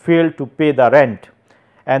fail to pay the rent,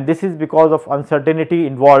 and this is because of uncertainty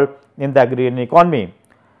involved in the agrarian economy.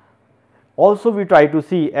 Also, we try to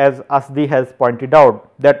see, as Asdi has pointed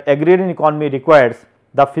out, that agrarian economy requires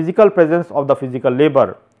the physical presence of the physical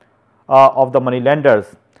labor of the money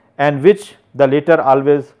lenders, and which the latter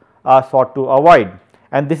always sought to avoid,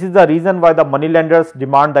 and this is the reason why the money lenders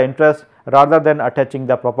demand the interest rather than attaching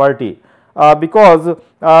the property, because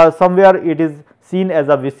somewhere it is seen as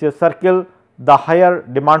a vicious circle. The higher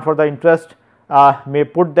demand for the interest may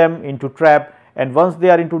put them into trap, and once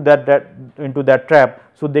they are into that trap,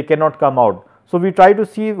 so they cannot come out. So, we try to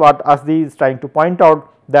see what Asdi is trying to point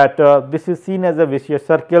out, that this is seen as a vicious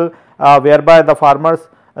circle whereby the farmers,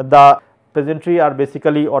 the peasantry are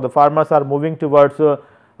basically, or the farmers are moving towards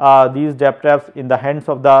these debt traps in the hands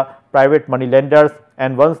of the private money lenders,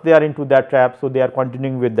 and once they are into that trap, so they are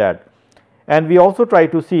continuing with that. And we also try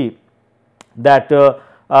to see that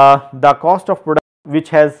the cost of production which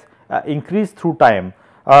has increased through time,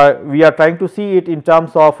 we are trying to see it in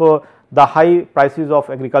terms of the high prices of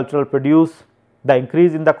agricultural produce. The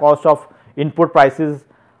increase in the cost of input prices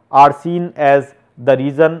are seen as the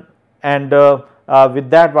reason, and with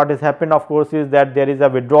that what has happened, of course, is that there is a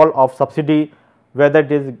withdrawal of subsidy, whether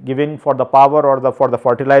it is giving for the power or for the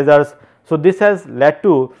fertilizers. So, this has led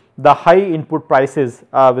to the high input prices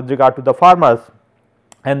with regard to the farmers,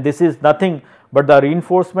 and this is nothing but the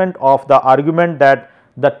reinforcement of the argument that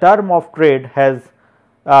the term of trade has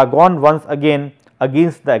gone once again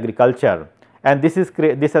against the agriculture, and this has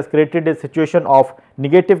created a situation of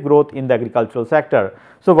negative growth in the agricultural sector.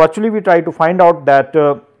 So, virtually we try to find out that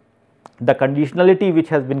the conditionality which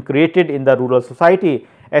has been created in the rural society,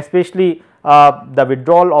 especially the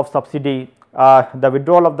withdrawal of subsidy, the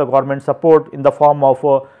withdrawal of the government support in the form of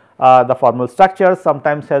the formal structures,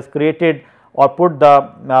 sometimes has created or put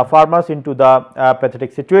the farmers into the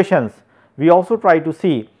pathetic situations. We also try to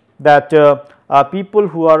see that people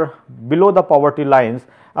who are below the poverty lines,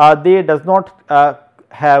 they does not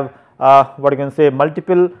have what you can say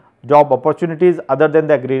multiple job opportunities other than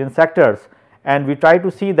the agrarian sectors, and we try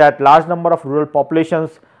to see that large number of rural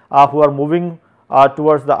populations who are moving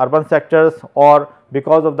towards the urban sectors, or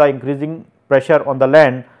because of the increasing pressure on the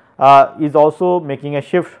land is also making a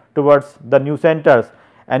shift towards the new centers,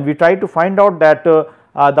 and we try to find out that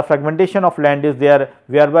the fragmentation of land is there,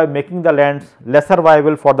 whereby making the lands lesser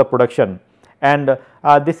viable for the production, and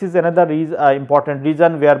this is another important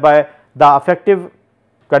reason whereby the effective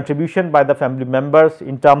contribution by the family members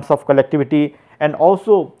in terms of collectivity, and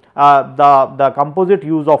also the composite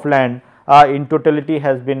use of land in totality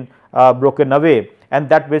has been broken away, and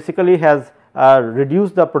that basically has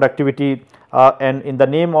reduced the productivity, and in the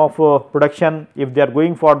name of production, if they are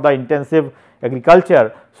going for the intensive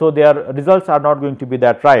agriculture, so their results are not going to be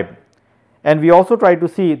that ripe. And we also try to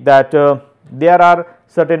see that there are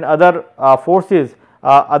certain other forces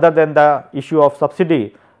other than the issue of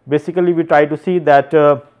subsidy. Basically, we try to see that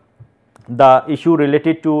the issue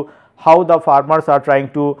related to how the farmers are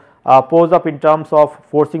trying to pose up in terms of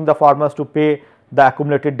forcing the farmers to pay the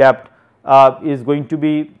accumulated debt is going to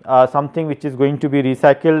be something which is going to be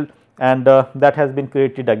recycled, and that has been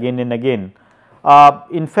created again and again.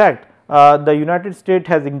 In fact, the United States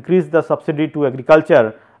has increased the subsidy to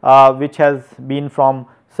agriculture, which has been from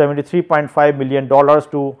 $73.5 million to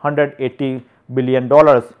 $180 billion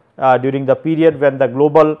during the period when the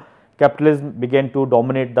global capitalism began to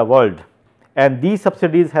dominate the world, and these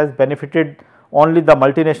subsidies has benefited only the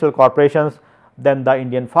multinational corporations than the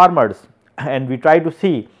Indian farmers. And we try to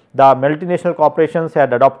see the multinational corporations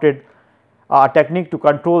had adopted a technique to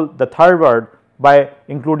control the third world by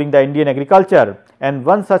including the Indian agriculture, and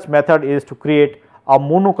one such method is to create a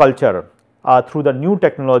monoculture through the new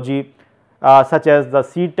technology, such as the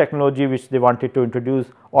seed technology which they wanted to introduce,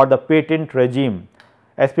 or the patent regime.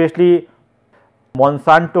 Especially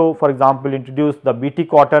Monsanto, for example, introduced the Bt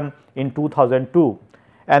cotton in 2002,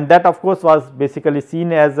 and that of course was basically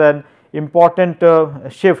seen as an important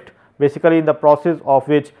shift, basically in the process of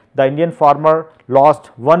which the Indian farmer lost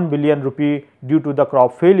 1 billion rupee due to the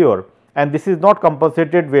crop failure, and this is not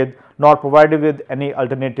compensated with nor provided with any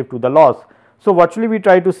alternative to the loss. So, virtually we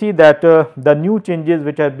try to see that the new changes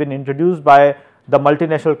which have been introduced by the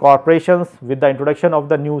multinational corporations with the introduction of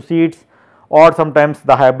the new seeds or sometimes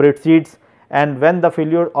the hybrid seeds, and when the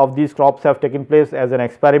failure of these crops have taken place as an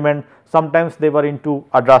experiment, sometimes they were into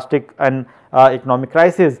a drastic and economic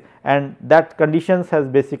crisis, and that conditions has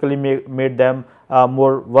basically made them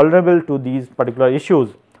more vulnerable to these particular issues.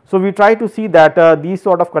 So, we try to see that these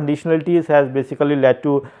sort of conditionalities has basically led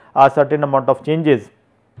to a certain amount of changes.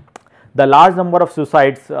 The large number of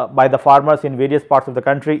suicides by the farmers in various parts of the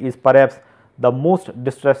country is perhaps the most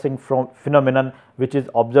distressing phenomenon which is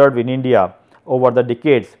observed in India over the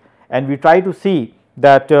decades, and we try to see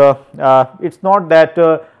that it is not that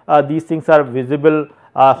these things are visible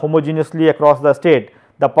homogeneously across the state.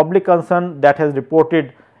 The public concern that has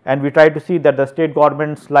reported, and we try to see that the state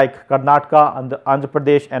governments like Karnataka, Andhra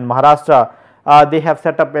Pradesh and Maharashtra, they have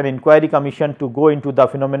set up an inquiry commission to go into the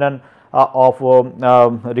phenomenon of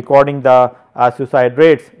recording the suicide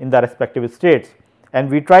rates in the respective states, and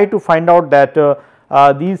we try to find out that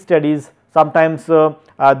these studies sometimes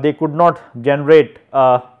they could not generate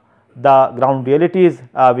the ground realities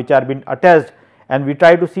which are being attached, and we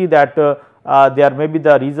try to see that there may be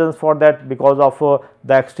the reasons for that because of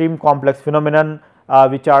the extreme complex phenomenon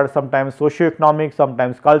which are sometimes socio-economic,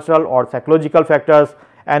 sometimes cultural or psychological factors,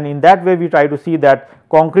 and in that way we try to see that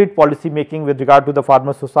concrete policy making with regard to the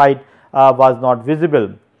farmer suicide was not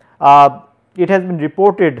visible. It has been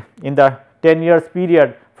reported in the 10 years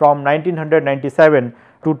period from 1997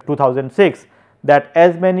 to 2006 that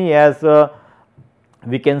as many as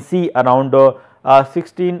we can see around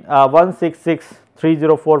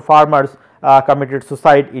 166,304 farmers committed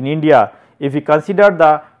suicide in India. If we consider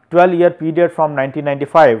the 12-year period from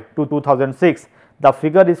 1995 to 2006, the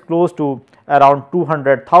figure is close to around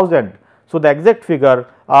 200,000. So, the exact figure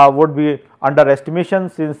would be underestimation,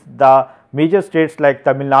 since the major states like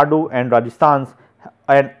Tamil Nadu and Rajasthan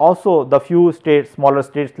and also the few states, smaller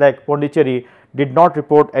states like Pondicherry did not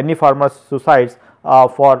report any farmer suicides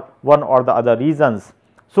for one or the other reasons.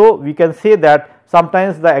 So, we can say that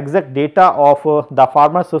sometimes the exact data of the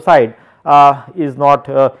farmer suicide is not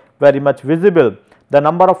very much visible. The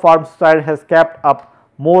number of farm suicide has kept up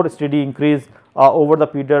more steady increase over the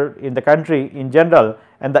period in the country in general,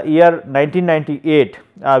 and the year 1998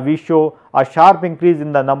 we show a sharp increase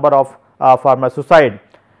in the number of farmer suicide,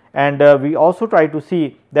 and we also try to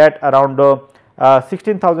see that around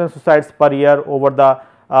 16,000 suicides per year over the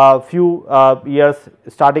few years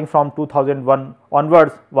starting from 2001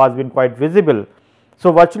 onwards was been quite visible.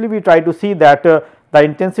 So, virtually we try to see that the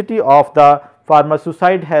intensity of the farmer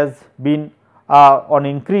suicide has been on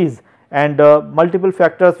increase, and multiple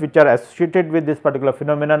factors which are associated with this particular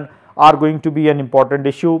phenomenon are going to be an important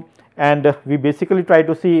issue, and we basically try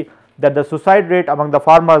to see that the suicide rate among the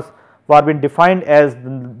farmers were been defined as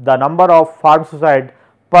the number of farm suicide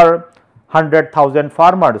per 100,000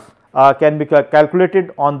 farmers can be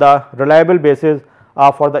calculated on the reliable basis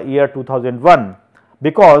for the year 2001,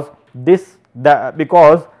 because the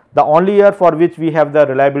only year for which we have the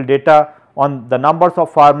reliable data on the numbers of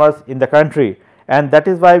farmers in the country, and that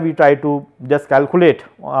is why we try to just calculate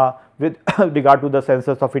with regard to the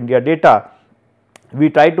census of India data. We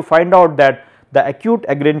try to find out that the acute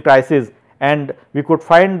agrarian crisis, and we could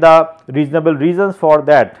find the reasonable reasons for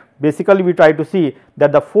that. Basically, we try to see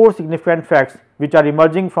that the 4 significant facts which are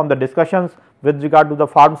emerging from the discussions with regard to the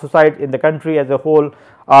farm suicide in the country as a whole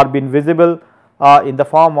are being visible in the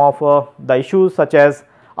form of the issues such as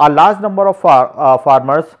a large number of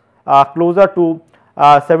farmers closer to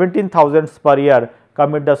 17,000 per year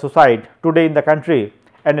commit the suicide today in the country,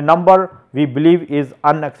 and a number we believe is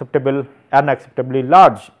unacceptably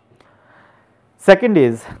large. Second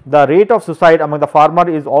is the rate of suicide among the farmer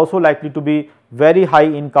is also likely to be very high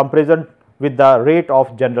in comparison with the rate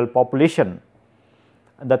of general population.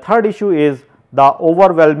 And the third issue is the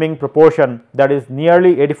overwhelming proportion, that is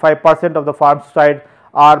nearly 85% of the farm suicides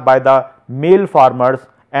are by the male farmers,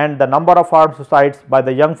 and the number of farm suicides by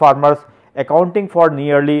the young farmers accounting for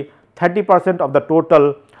nearly 30% of the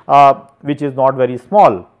total, which is not very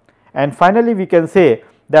small. And finally, we can say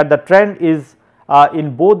that the trend is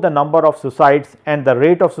in both the number of suicides and the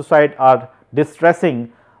rate of suicide are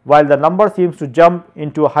distressing, while the number seems to jump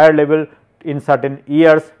into a higher level in certain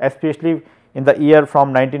years, especially in the year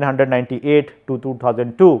from 1998 to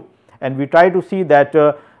 2002, and we try to see that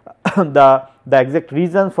the exact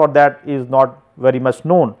reasons for that is not very much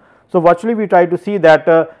known. So, virtually we try to see that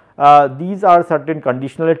these are certain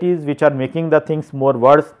conditionalities which are making the things more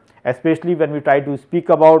worse, especially when we try to speak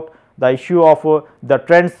about the issue of the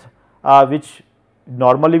trends which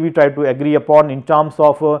normally we try to agree upon in terms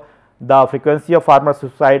of the frequency of farmer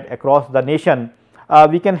suicide across the nation.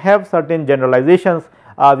 We can have certain generalizations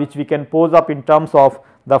which we can pose up in terms of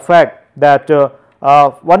the fact that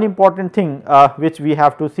one important thing which we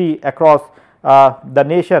have to see across the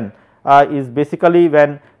nation is basically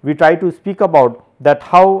when we try to speak about that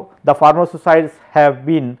how the farmer suicides have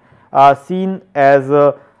been seen as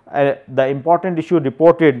the important issue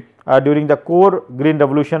reported during the core green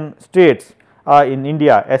revolution states in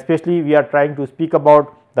India, especially we are trying to speak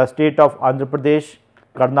about the state of Andhra Pradesh,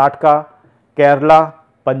 Karnataka, Kerala,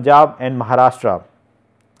 Punjab and Maharashtra.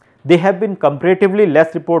 They have been comparatively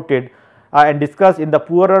less reported and discussed in the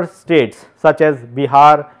poorer states such as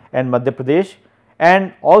Bihar and Madhya Pradesh,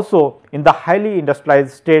 and also in the highly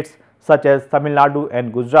industrialized states such as Tamil Nadu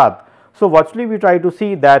and Gujarat. So, virtually we try to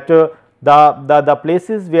see that the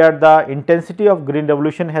places where the intensity of green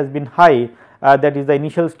revolution has been high, that is the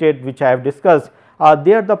initial state which I have discussed,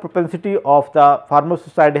 there the propensity of the farmer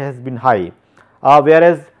suicide has been high,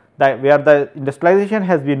 whereas where the industrialization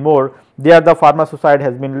has been more, there the farmer suicide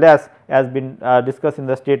has been less, as been discussed in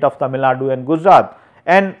the state of Tamil Nadu and Gujarat.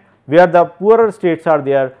 And where the poorer states are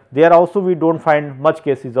there also we do not find much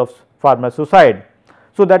cases of farmer suicide.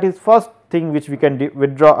 So, that is first thing which we can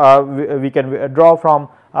withdraw from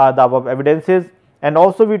the above evidences, and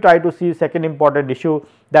also we try to see second important issue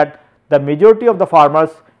that the majority of the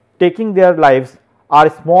farmers taking their lives are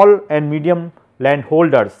small and medium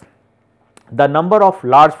landholders. The number of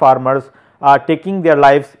large farmers taking their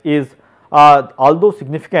lives is although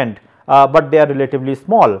significant, but they are relatively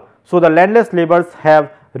small. So, the landless laborers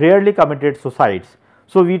have rarely committed suicides.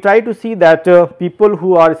 So, we try to see that people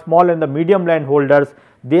who are small and the medium landholders,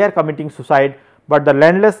 they are committing suicide, but the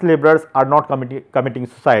landless laborers are not committing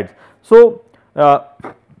suicides. So,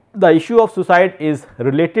 the issue of suicide is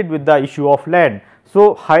related with the issue of land.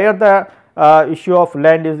 So, higher the issue of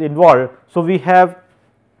land is involved, so we have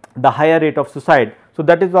the higher rate of suicide. So,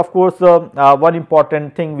 that is of course one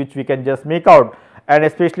important thing which we can just make out, and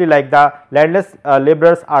especially like the landless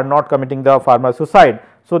laborers are not committing the farmer suicide.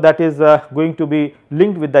 So, that is going to be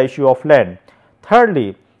linked with the issue of land.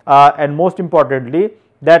 Thirdly, and most importantly,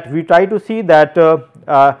 that we try to see that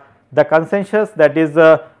the consensus, that is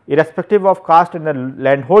irrespective of caste and the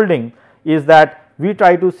land holding, is that we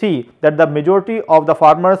try to see that the majority of the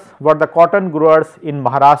farmers were the cotton growers in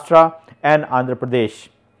Maharashtra and Andhra Pradesh.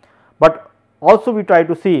 But also we try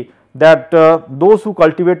to see that those who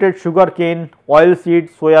cultivated sugar cane, oil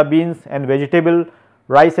seeds, soya beans and vegetable,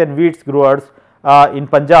 rice and wheat growers in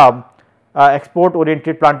Punjab, export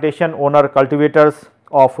oriented plantation owner cultivators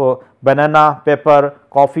of banana, pepper,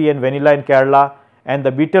 coffee and vanilla in Kerala, and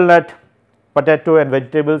the betel nut, potato and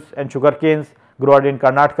vegetables and sugar canes grown in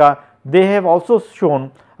Karnataka, they have also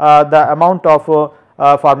shown the amount of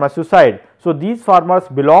farmer suicide. So, these farmers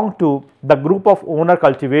belong to the group of owner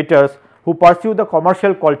cultivators who pursue the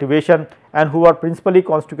commercial cultivation and who are principally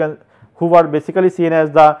who are basically seen as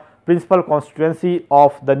the principal constituency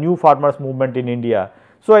of the new farmers movement in India.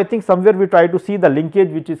 So, I think somewhere we try to see the linkage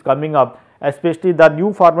which is coming up, especially the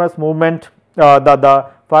new farmers movement, the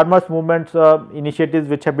farmers movements initiatives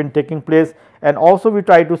which have been taking place, and also we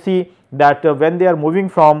try to see that when they are moving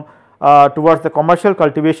from towards the commercial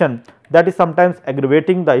cultivation, that is sometimes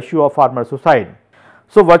aggravating the issue of farmer suicide.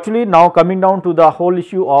 So, virtually now coming down to the whole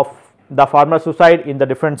issue of the farmer suicide in the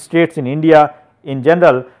different states in India in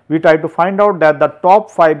general, we try to find out that the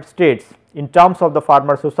top 5 states in terms of the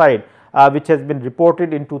farmer suicide which has been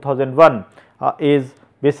reported in 2001 is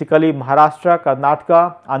basically Maharashtra,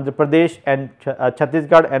 Karnataka, Andhra Pradesh and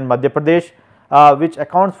Chhattisgarh and Madhya Pradesh, which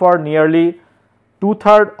accounts for nearly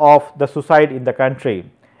 2/3 of the suicide in the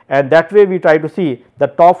country. And that way we try to see the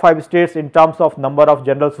top 5 states in terms of number of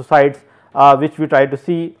general suicides which we try to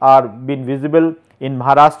see are being visible in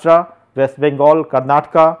Maharashtra, West Bengal,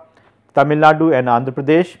 Karnataka, Tamil Nadu and Andhra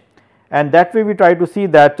Pradesh. And that way we try to see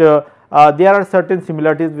that there are certain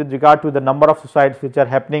similarities with regard to the number of suicides which are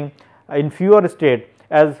happening in fewer states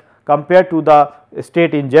as compared to the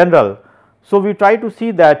state in general. So, we try to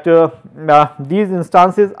see that these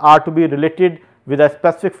instances are to be related with a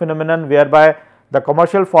specific phenomenon whereby the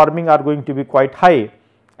commercial farming are going to be quite high.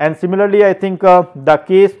 And similarly, I think the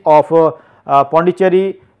case of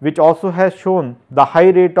Pondicherry, which also has shown the high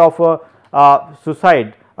rate of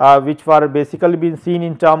suicide which were basically been seen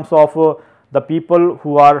in terms of the people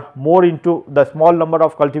who are more into the small number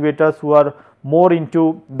of cultivators who are more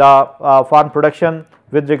into the farm production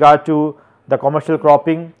with regard to the commercial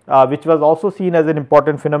cropping, which was also seen as an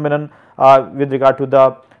important phenomenon with regard to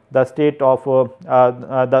the state of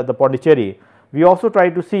the Pondicherry. We also try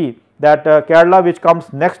to see that Kerala, which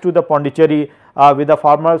comes next to the Pondicherry with a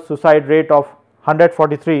farmer suicide rate of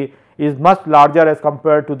 143, is much larger as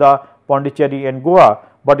compared to the Pondicherry and Goa,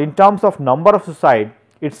 but in terms of number of suicide,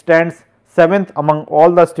 it stands 7th among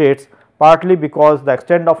all the states, partly because the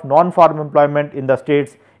extent of non-farm employment in the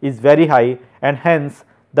states is very high, and hence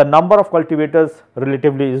the number of cultivators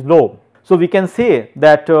relatively is low. So, we can say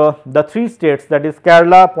that the 3 states, that is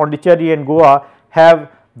Kerala, Pondicherry and Goa, have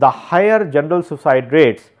the higher general suicide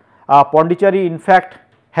rates. Pondicherry in fact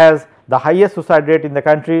has the highest suicide rate in the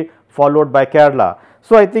country, followed by Kerala.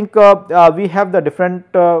 So, I think we have the different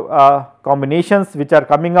combinations which are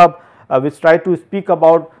coming up, which try to speak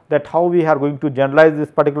about that how we are going to generalize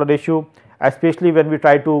this particular issue, especially when we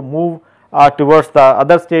try to move towards the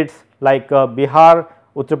other states like Bihar,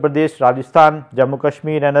 Uttar Pradesh, Rajasthan, Jammu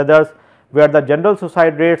Kashmir and others, where the general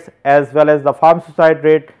suicide rates as well as the farm suicide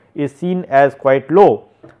rate is seen as quite low.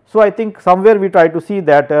 So, I think somewhere we try to see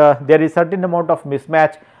that there is certain amount of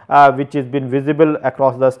mismatch which is been visible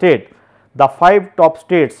across the state. The 5 top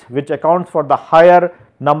states which accounts for the higher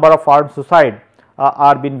number of farm suicide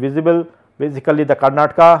are been visible, basically the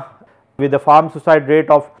Karnataka with a farm suicide rate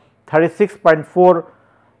of 36.4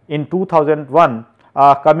 in 2001,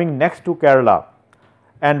 coming next to Kerala,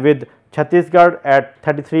 and with Chhattisgarh at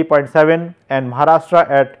 33.7 and Maharashtra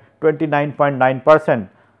at 29.9%,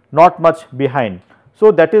 not much behind.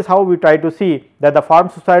 So, that is how we try to see that the farm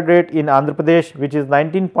suicide rate in Andhra Pradesh, which is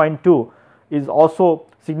 19.2, is also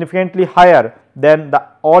significantly higher than the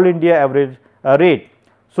all India average rate.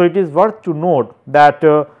 So, it is worth to note that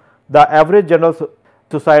the average general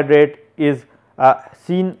suicide rate is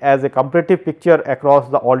seen as a comparative picture across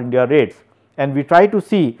the all India rates, and we try to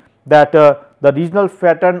see that the regional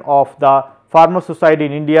pattern of the farmer suicide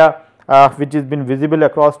in India, which has been visible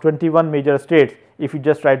across 21 major states. If you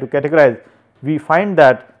just try to categorize, we find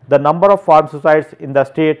that the number of farm suicides in the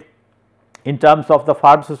state in terms of the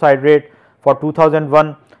farm suicide rate for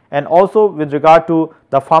 2001, and also with regard to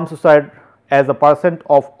the farm suicide as a percent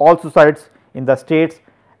of all suicides in the states,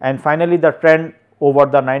 and finally the trend over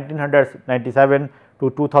the 1997 to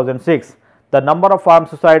 2006, the number of farm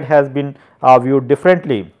suicide has been viewed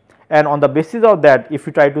differently. And on the basis of that, if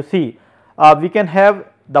you try to see, we can have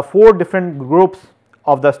the 4 different groups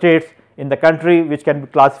of the states in the country which can be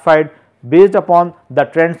classified based upon the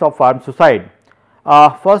trends of farm suicide.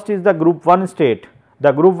 First is the group 1 state.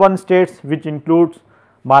 The group 1 states, which includes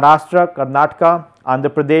Maharashtra, Karnataka, Andhra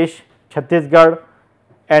Pradesh, Chhattisgarh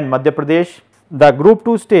and Madhya Pradesh. The group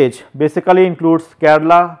 2 stage basically includes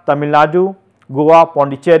Kerala, Tamil Nadu, Goa,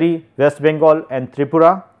 Pondicherry, West Bengal and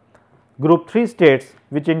Tripura. Group 3 states,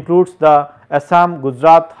 which includes the Assam,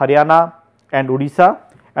 Gujarat, Haryana and Odisha,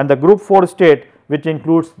 and the group 4 state, which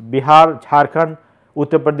includes Bihar, Jharkhand,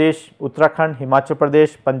 Uttar Pradesh, Uttarakhand, Himachal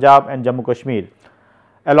Pradesh, Punjab and Jammu Kashmir,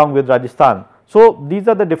 along with Rajasthan. So, these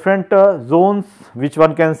are the different zones which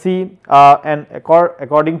one can see, and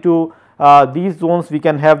according to these zones we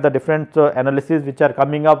can have the different analysis which are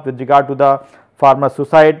coming up with regard to the farmer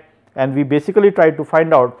suicide, and we basically try to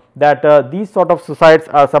find out that these sort of suicides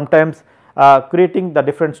are sometimes creating the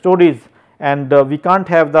different stories, and we can't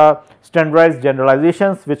have the standardized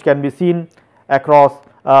generalizations which can be seen across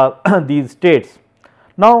these states.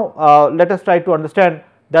 Now, let us try to understand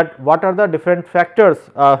that what are the different factors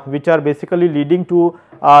which are basically leading to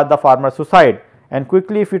the farmer suicide, and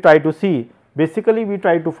quickly if we try to see, basically we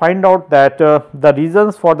try to find out that the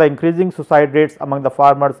reasons for the increasing suicide rates among the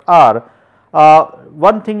farmers are,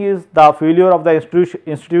 one thing is the failure of the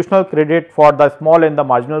institutional credit for the small and the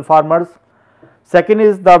marginal farmers. Second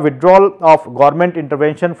is the withdrawal of government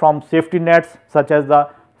intervention from safety nets such as the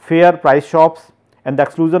fair price shops and the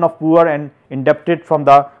exclusion of poor and indebted from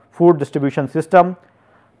the food distribution system.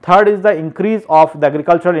 Third is the increase of the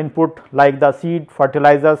agricultural input like the seed,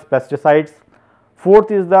 fertilizers, pesticides. Fourth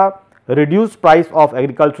is the reduced price of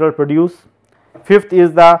agricultural produce. Fifth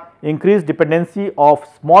is the increased dependency of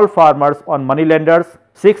small farmers on money lenders.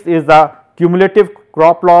 Sixth is the cumulative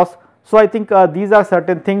crop loss. So, I think these are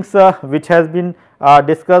certain things which has been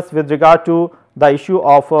discussed with regard to the issue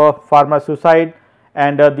of farmer suicide,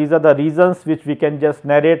 and these are the reasons which we can just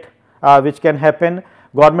narrate which can happen.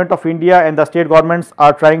 Government of India and the state governments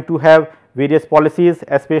are trying to have various policies,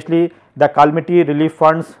 especially the Calamity Relief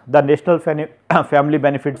Funds, the National Family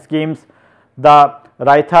Benefit Schemes, the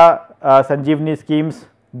Raitha Sanjeevani schemes,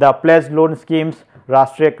 the pledge loan schemes,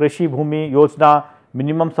 Rashtriya Krishi Bhumi Yojana,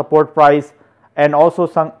 minimum support price, and also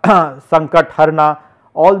Sankat Harna.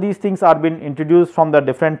 All these things are being introduced from the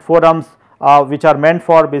different forums which are meant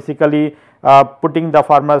for basically putting the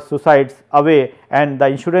farmers' suicides away, and the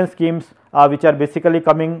insurance schemes which are basically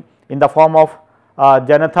coming in the form of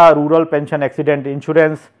Janatha Rural Pension Accident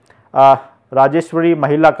Insurance, Rajeshwari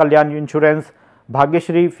Mahila Kalyan Insurance,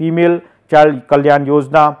 Bhagyashri Female Child Kalyan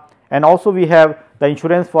Yojana, and also we have the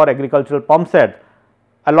insurance for agricultural pump set.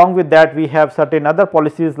 Along with that, we have certain other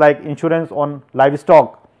policies like insurance on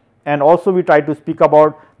livestock, and also we try to speak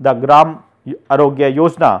about the Gram Arogya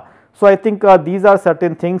Yojana. So, I think these are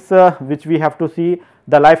certain things which we have to see.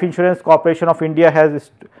 The Life Insurance Corporation of India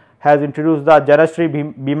has introduced the Janashri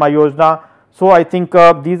Bima Yojana. So, I think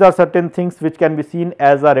these are certain things which can be seen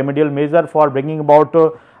as a remedial measure for bringing about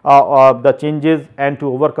the changes and to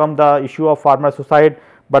overcome the issue of farmer suicide,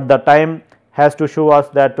 but the time has to show us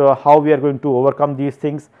that how we are going to overcome these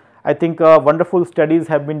things. I think wonderful studies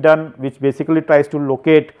have been done which basically tries to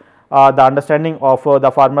locate the understanding of the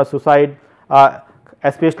farmer suicide.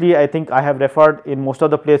 Especially I think I have referred in most of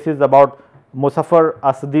the places about Muzaffar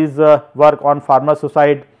Asadi's work on farmer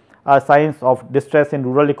suicide, signs of distress in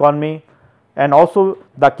rural economy, and also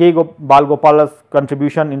the K. Balgopala's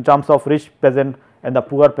contribution in terms of rich peasant and the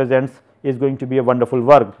poor peasants is going to be a wonderful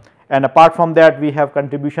work. And apart from that, we have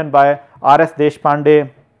contribution by R.S. Deshpande,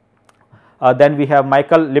 then we have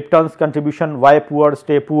Michael Lipton's contribution Why Poor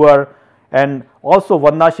Stay Poor, and also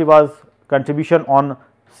Vandana Shiva's contribution on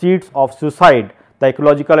seeds of suicide, the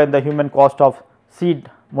ecological and the human cost of seed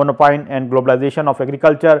monopine and globalization of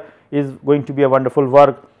agriculture is going to be a wonderful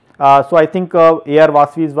work. So, I think A.R.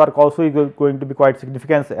 Vasvi's work also is going to be quite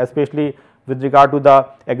significant, especially with regard to the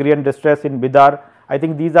agrarian distress in Bidar. I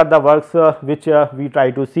think these are the works which we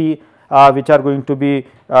try to see which are going to be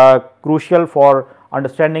crucial for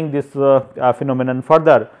understanding this phenomenon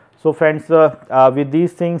further. So, friends, with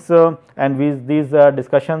these things and with these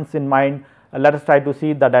discussions in mind, let us try to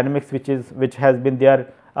see the dynamics which has been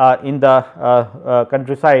there in the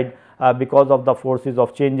countryside because of the forces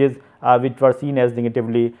of changes which were seen as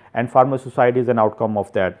negatively, and farmer suicide is an outcome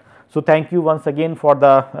of that. So, thank you once again for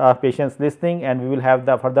the patience listening, and we will have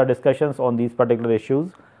the further discussions on these particular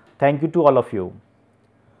issues. Thank you to all of you.